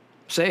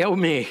 Say, oh,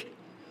 me.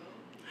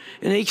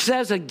 And he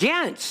says,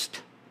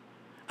 against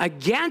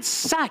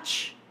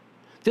such,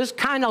 this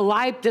kind of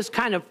life, this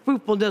kind of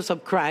fruitfulness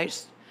of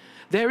Christ,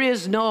 there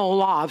is no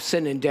law of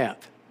sin and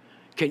death.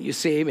 Can you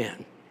say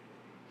amen?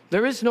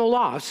 There is no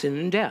law of sin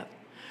and death.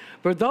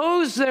 For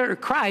those that are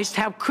Christ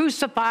have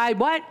crucified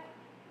what?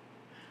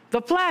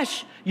 The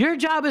flesh. Your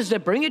job is to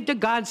bring it to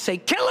God, say,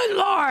 kill it,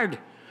 Lord.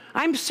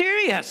 I'm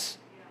serious.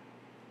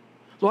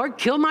 Lord,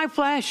 kill my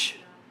flesh.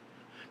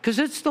 Because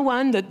it's the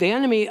one that the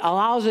enemy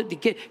allows it to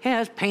get. It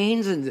has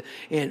pains and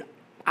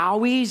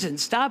owies and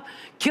stuff.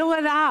 Kill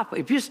it off.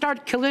 If you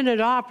start killing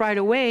it off right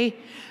away,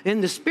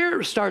 and the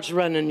Spirit starts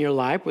running your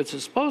life, which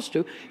it's supposed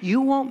to,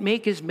 you won't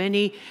make as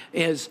many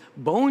as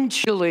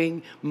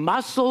bone-chilling,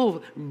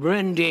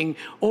 muscle-rending,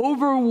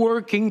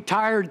 overworking,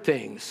 tired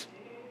things.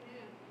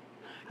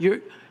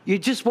 You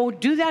just won't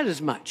do that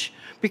as much.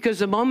 Because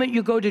the moment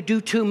you go to do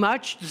too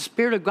much, the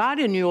Spirit of God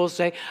in you will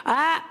say,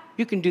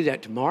 you can do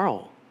that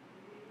tomorrow.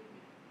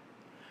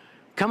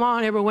 Come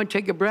on, everyone,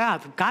 take a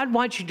breath. God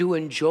wants you to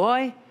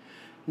enjoy,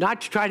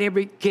 not to try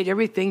to get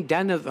everything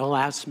done at the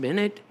last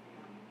minute.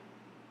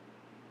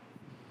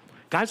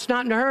 God's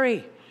not in a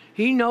hurry.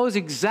 He knows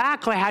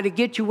exactly how to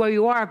get you where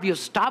you are if you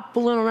stop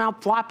fooling around,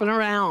 flopping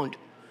around.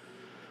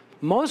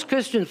 Most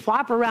Christians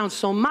flop around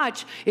so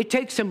much, it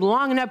takes them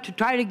long enough to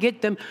try to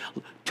get them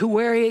to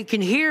where they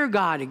can hear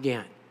God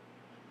again.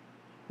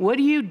 What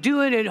are you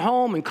doing at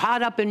home and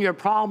caught up in your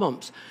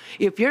problems?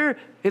 If you're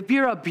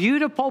a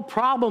beautiful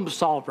problem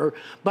solver,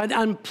 but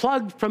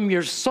unplugged from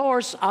your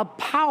source of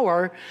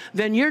power,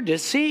 then you're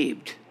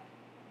deceived.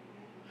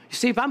 You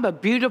see, if I'm a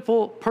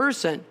beautiful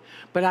person,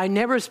 but I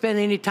never spend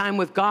any time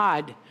with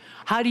God,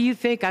 how do you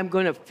think I'm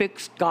going to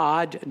fix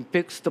God and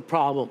fix the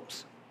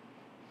problems?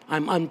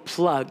 I'm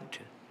unplugged.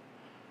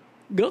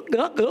 Nobody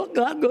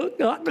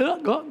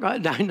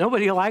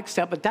likes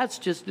that, but that's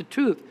just the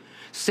truth.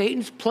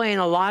 Satan's playing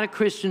a lot of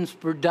Christians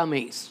for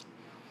dummies.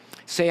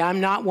 Say,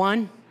 I'm not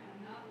one.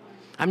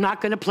 I'm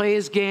not going to play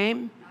his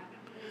game.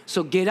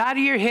 So get out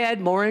of your head,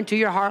 more into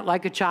your heart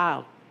like a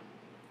child.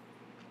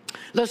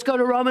 Let's go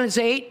to Romans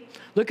 8.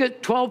 Look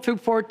at 12 through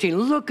 14.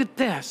 Look at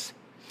this.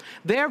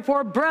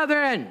 Therefore,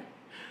 brethren,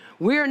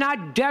 we are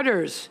not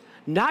debtors,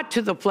 not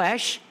to the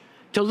flesh,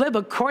 to live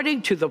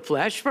according to the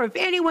flesh. For if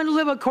anyone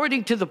live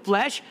according to the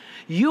flesh,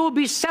 you will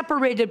be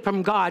separated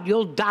from God.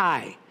 You'll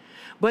die.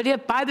 But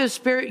if by the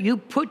Spirit you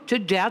put to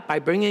death, by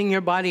bringing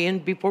your body in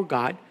before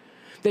God,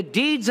 the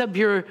deeds of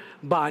your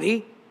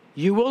body,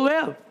 you will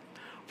live.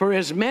 For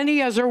as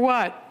many as are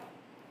what?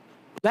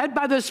 Led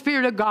by the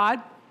Spirit of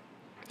God,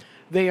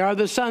 they are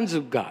the sons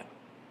of God.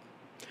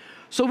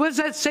 So what does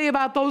that say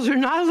about those who are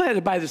not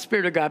led by the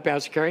Spirit of God,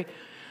 Pastor Kerry?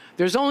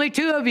 There's only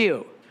two of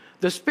you,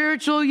 the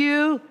spiritual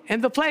you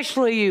and the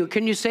fleshly you.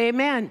 Can you say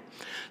amen?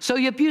 So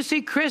if you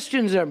see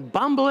Christians are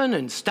bumbling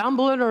and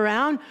stumbling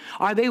around,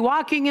 are they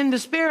walking in the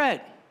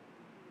Spirit?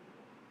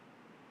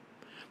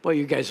 Boy,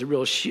 you guys are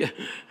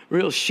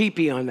real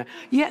sheepy on that.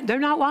 Yeah, they're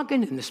not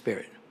walking in the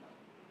Spirit.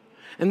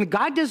 And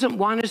God doesn't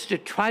want us to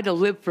try to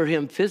live for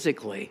him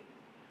physically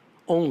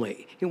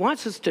only. He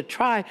wants us to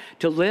try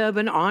to live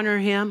and honor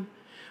him,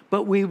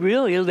 but we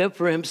really live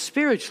for him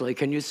spiritually.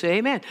 Can you say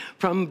amen?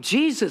 From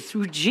Jesus,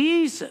 through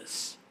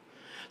Jesus.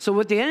 So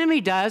what the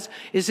enemy does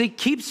is he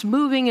keeps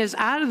moving us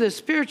out of the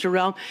spiritual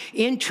realm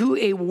into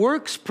a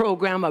works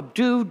program of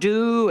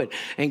do,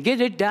 and get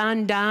it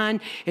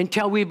done,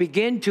 until we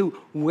begin to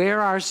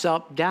wear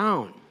ourselves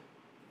down.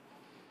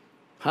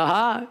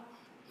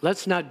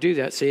 Let's not do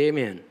that. Say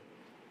amen.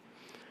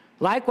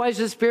 Likewise,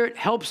 the Spirit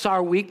helps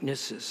our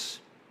weaknesses.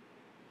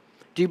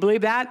 Do you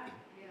believe that?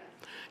 Yes.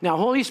 Now,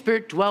 Holy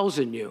Spirit dwells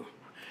in you.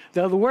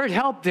 Now, the word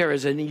help there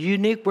is a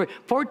unique word.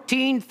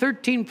 14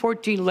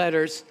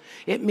 letters.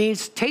 It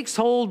means takes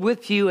hold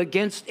with you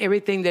against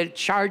everything that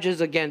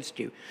charges against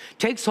you.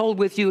 Takes hold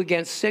with you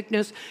against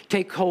sickness.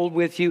 Take hold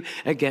with you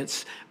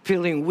against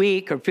feeling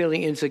weak or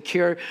feeling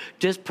insecure.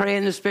 Just pray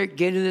in the Spirit,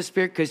 get in the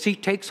Spirit, because he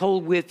takes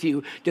hold with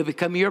you to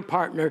become your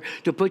partner,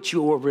 to put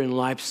you over in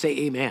life. Say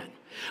amen.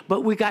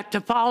 But we got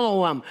to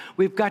follow him.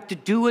 We've got to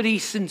do what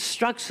he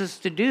instructs us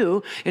to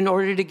do in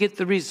order to get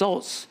the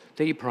results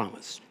that he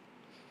promised.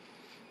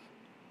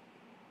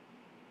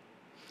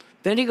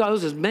 Then he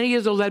goes, as many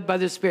as are led by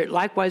the Spirit.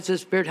 Likewise, the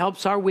Spirit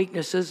helps our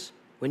weaknesses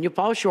when you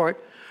fall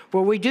short.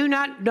 For we do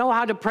not know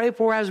how to pray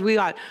for as we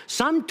ought.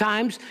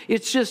 Sometimes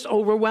it's just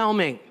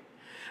overwhelming.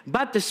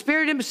 But the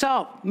Spirit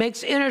himself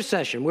makes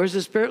intercession. Where's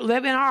the Spirit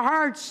live? In our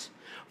hearts.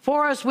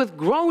 For us with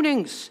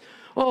groanings.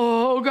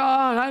 Oh,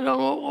 God, I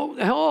don't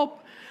know. Help.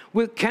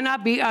 We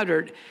cannot be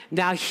uttered.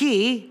 Now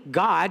he,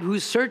 God, who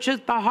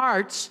searcheth the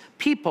hearts,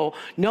 people,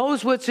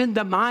 knows what's in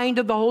the mind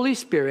of the Holy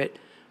Spirit,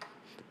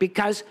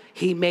 because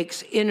he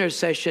makes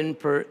intercession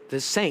for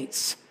the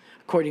saints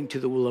according to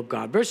the will of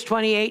God. Verse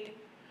 28,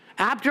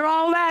 after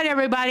all that,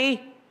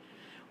 everybody,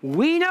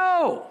 we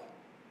know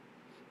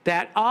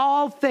that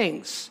all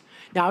things.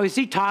 Now, is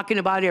he talking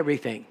about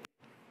everything?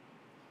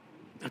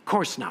 Of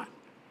course not.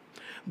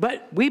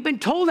 But we've been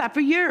told that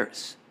for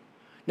years.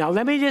 Now,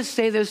 let me just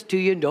say this to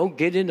you. Don't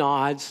get in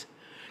odds.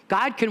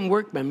 God can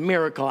work a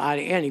miracle out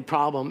of any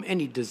problem,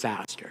 any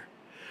disaster.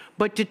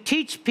 But to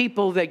teach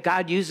people that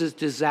God uses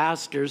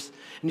disasters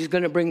and he's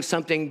going to bring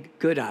something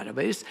good out of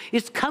it,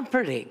 it's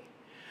comforting.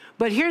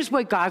 But here's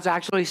what God's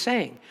actually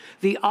saying.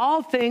 The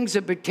all things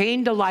that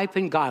pertain to life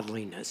and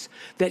godliness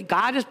that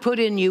God has put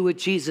in you with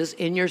Jesus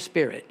in your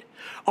spirit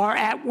are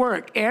at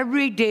work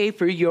every day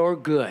for your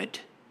good.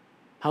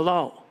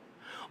 Hello.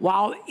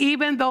 While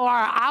even though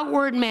our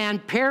outward man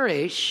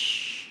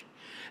perish,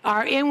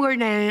 our inward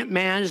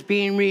man is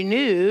being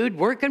renewed,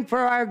 working for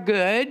our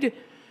good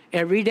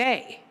every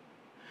day.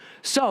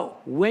 So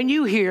when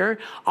you hear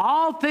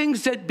all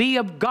things that be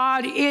of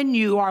God in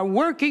you are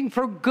working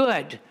for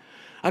good,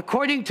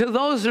 according to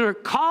those that are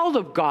called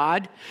of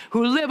God,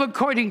 who live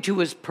according to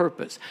his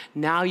purpose.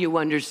 Now you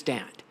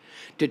understand.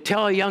 To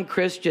tell a young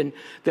Christian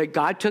that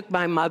God took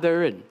my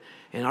mother and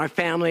our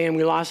family and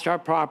we lost our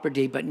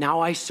property, but now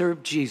I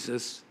serve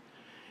Jesus,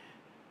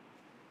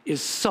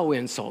 is so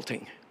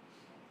insulting.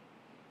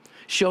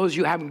 Shows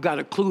you haven't got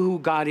a clue who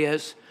God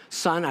is.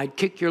 Son, I'd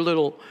kick your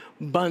little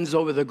buns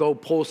over the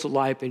goalposts of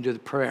life into the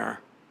prayer,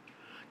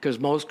 because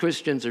most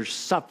Christians are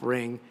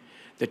suffering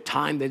the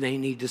time that they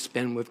need to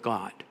spend with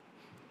God.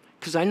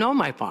 Because I know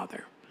my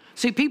Father.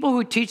 See, people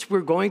who teach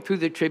we're going through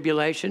the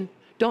tribulation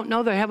don't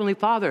know their Heavenly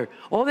Father.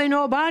 Oh, they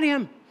know about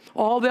him.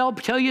 Oh, they'll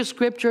tell you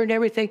Scripture and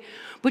everything.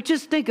 But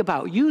just think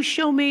about it. You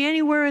show me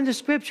anywhere in the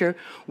Scripture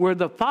where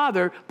the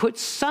Father put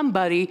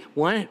somebody,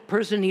 one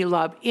person he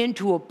loved,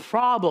 into a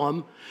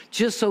problem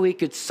just so he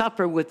could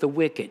suffer with the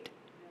wicked.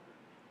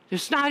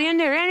 It's not in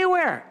there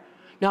anywhere.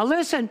 Now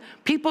listen,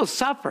 people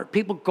suffer.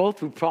 People go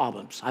through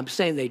problems. I'm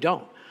saying they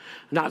don't.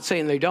 I'm not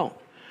saying they don't.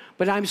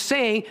 But I'm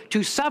saying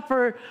to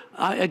suffer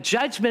a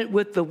judgment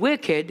with the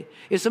wicked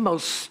is the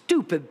most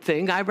stupid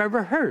thing I've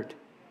ever heard.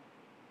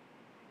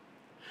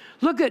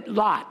 Look at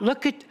Lot.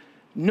 Look at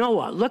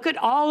Noah. Look at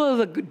all of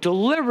the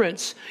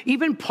deliverance.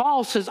 Even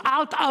Paul says,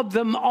 out of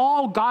them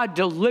all God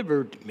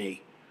delivered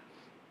me.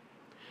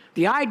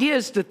 The idea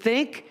is to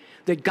think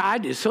that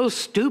God is so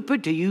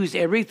stupid to use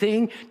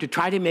everything to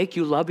try to make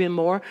you love him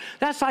more.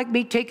 That's like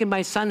me taking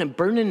my son and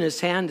burning his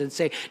hand and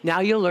say,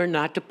 now you'll learn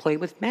not to play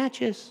with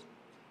matches.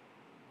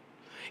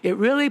 It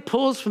really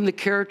pulls from the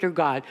character of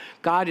God.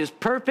 God is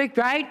perfect,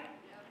 right?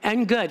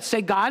 And good.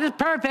 Say, God is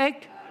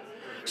perfect.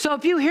 So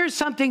if you hear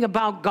something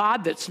about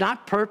God that's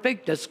not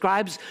perfect,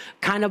 describes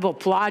kind of a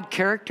flawed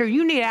character,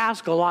 you need to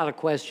ask a lot of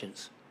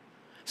questions.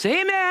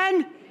 Say amen.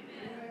 Amen.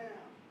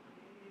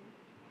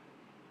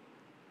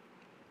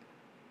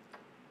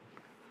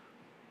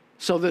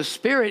 So the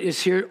Spirit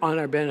is here on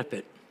our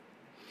benefit.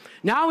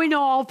 Now we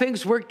know all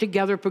things work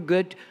together for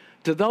good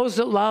to those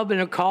that love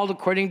and are called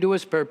according to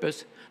his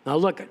purpose. Now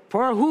look,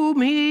 for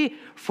whom he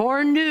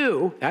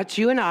foreknew, that's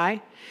you and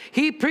I,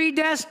 he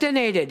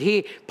predestinated.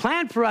 He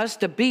planned for us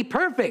to be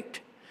perfect,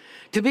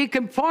 to be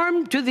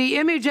conformed to the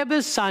image of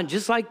his Son,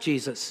 just like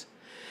Jesus,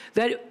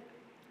 that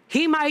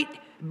he might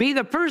be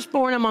the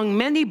firstborn among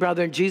many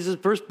brethren, Jesus,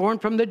 firstborn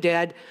from the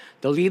dead,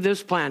 to leave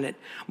this planet.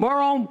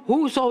 Moreover,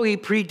 whoso he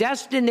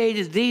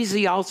predestinated, these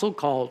he also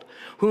called.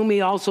 Whom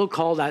he also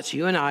called, that's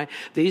you and I,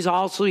 these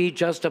also he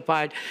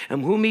justified,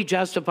 and whom he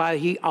justified,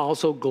 he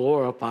also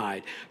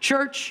glorified.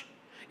 Church,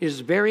 it is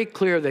very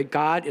clear that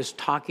God is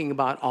talking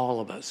about all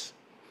of us.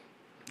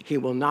 He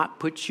will not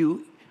put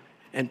you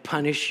and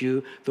punish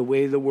you the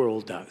way the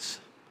world does.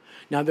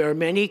 Now, there are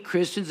many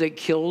Christians that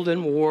killed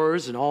in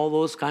wars and all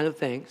those kind of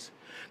things.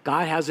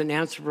 God has an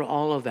answer for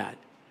all of that,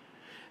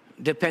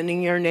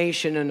 defending your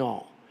nation and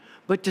all.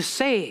 But to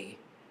say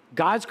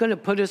God's going to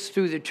put us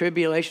through the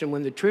tribulation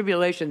when the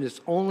tribulation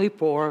is only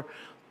for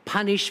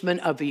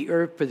punishment of the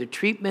earth, for the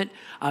treatment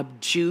of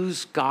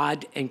Jews,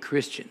 God, and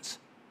Christians.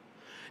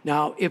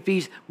 Now, if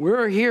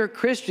we're here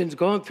Christians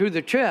going through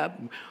the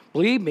trib,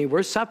 believe me,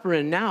 we're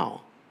suffering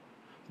now.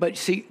 But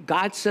see,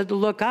 God said to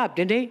look up,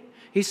 didn't he?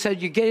 He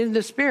said, you get in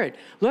the Spirit.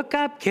 Look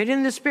up, get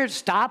in the Spirit.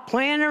 Stop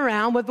playing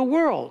around with the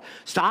world.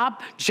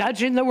 Stop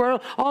judging the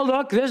world. Oh,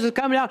 look, this is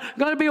coming out.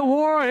 Going to be a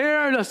war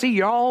here. And see,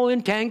 you're all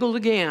entangled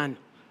again.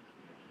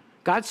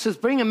 God says,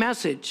 bring a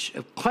message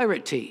of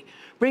clarity.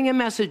 Bring a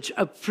message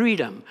of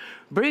freedom.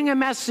 Bring a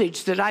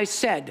message that I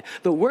said,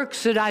 the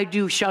works that I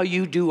do shall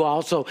you do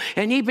also.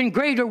 And even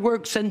greater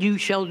works than you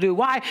shall do.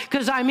 Why?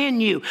 Because I'm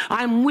in you.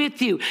 I'm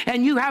with you.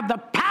 And you have the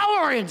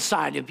power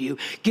inside of you.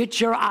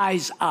 Get your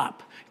eyes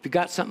up. If you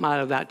got something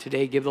out of that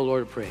today, give the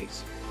Lord a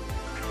praise.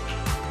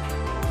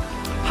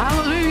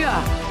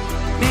 Hallelujah.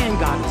 Man,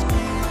 God is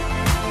good.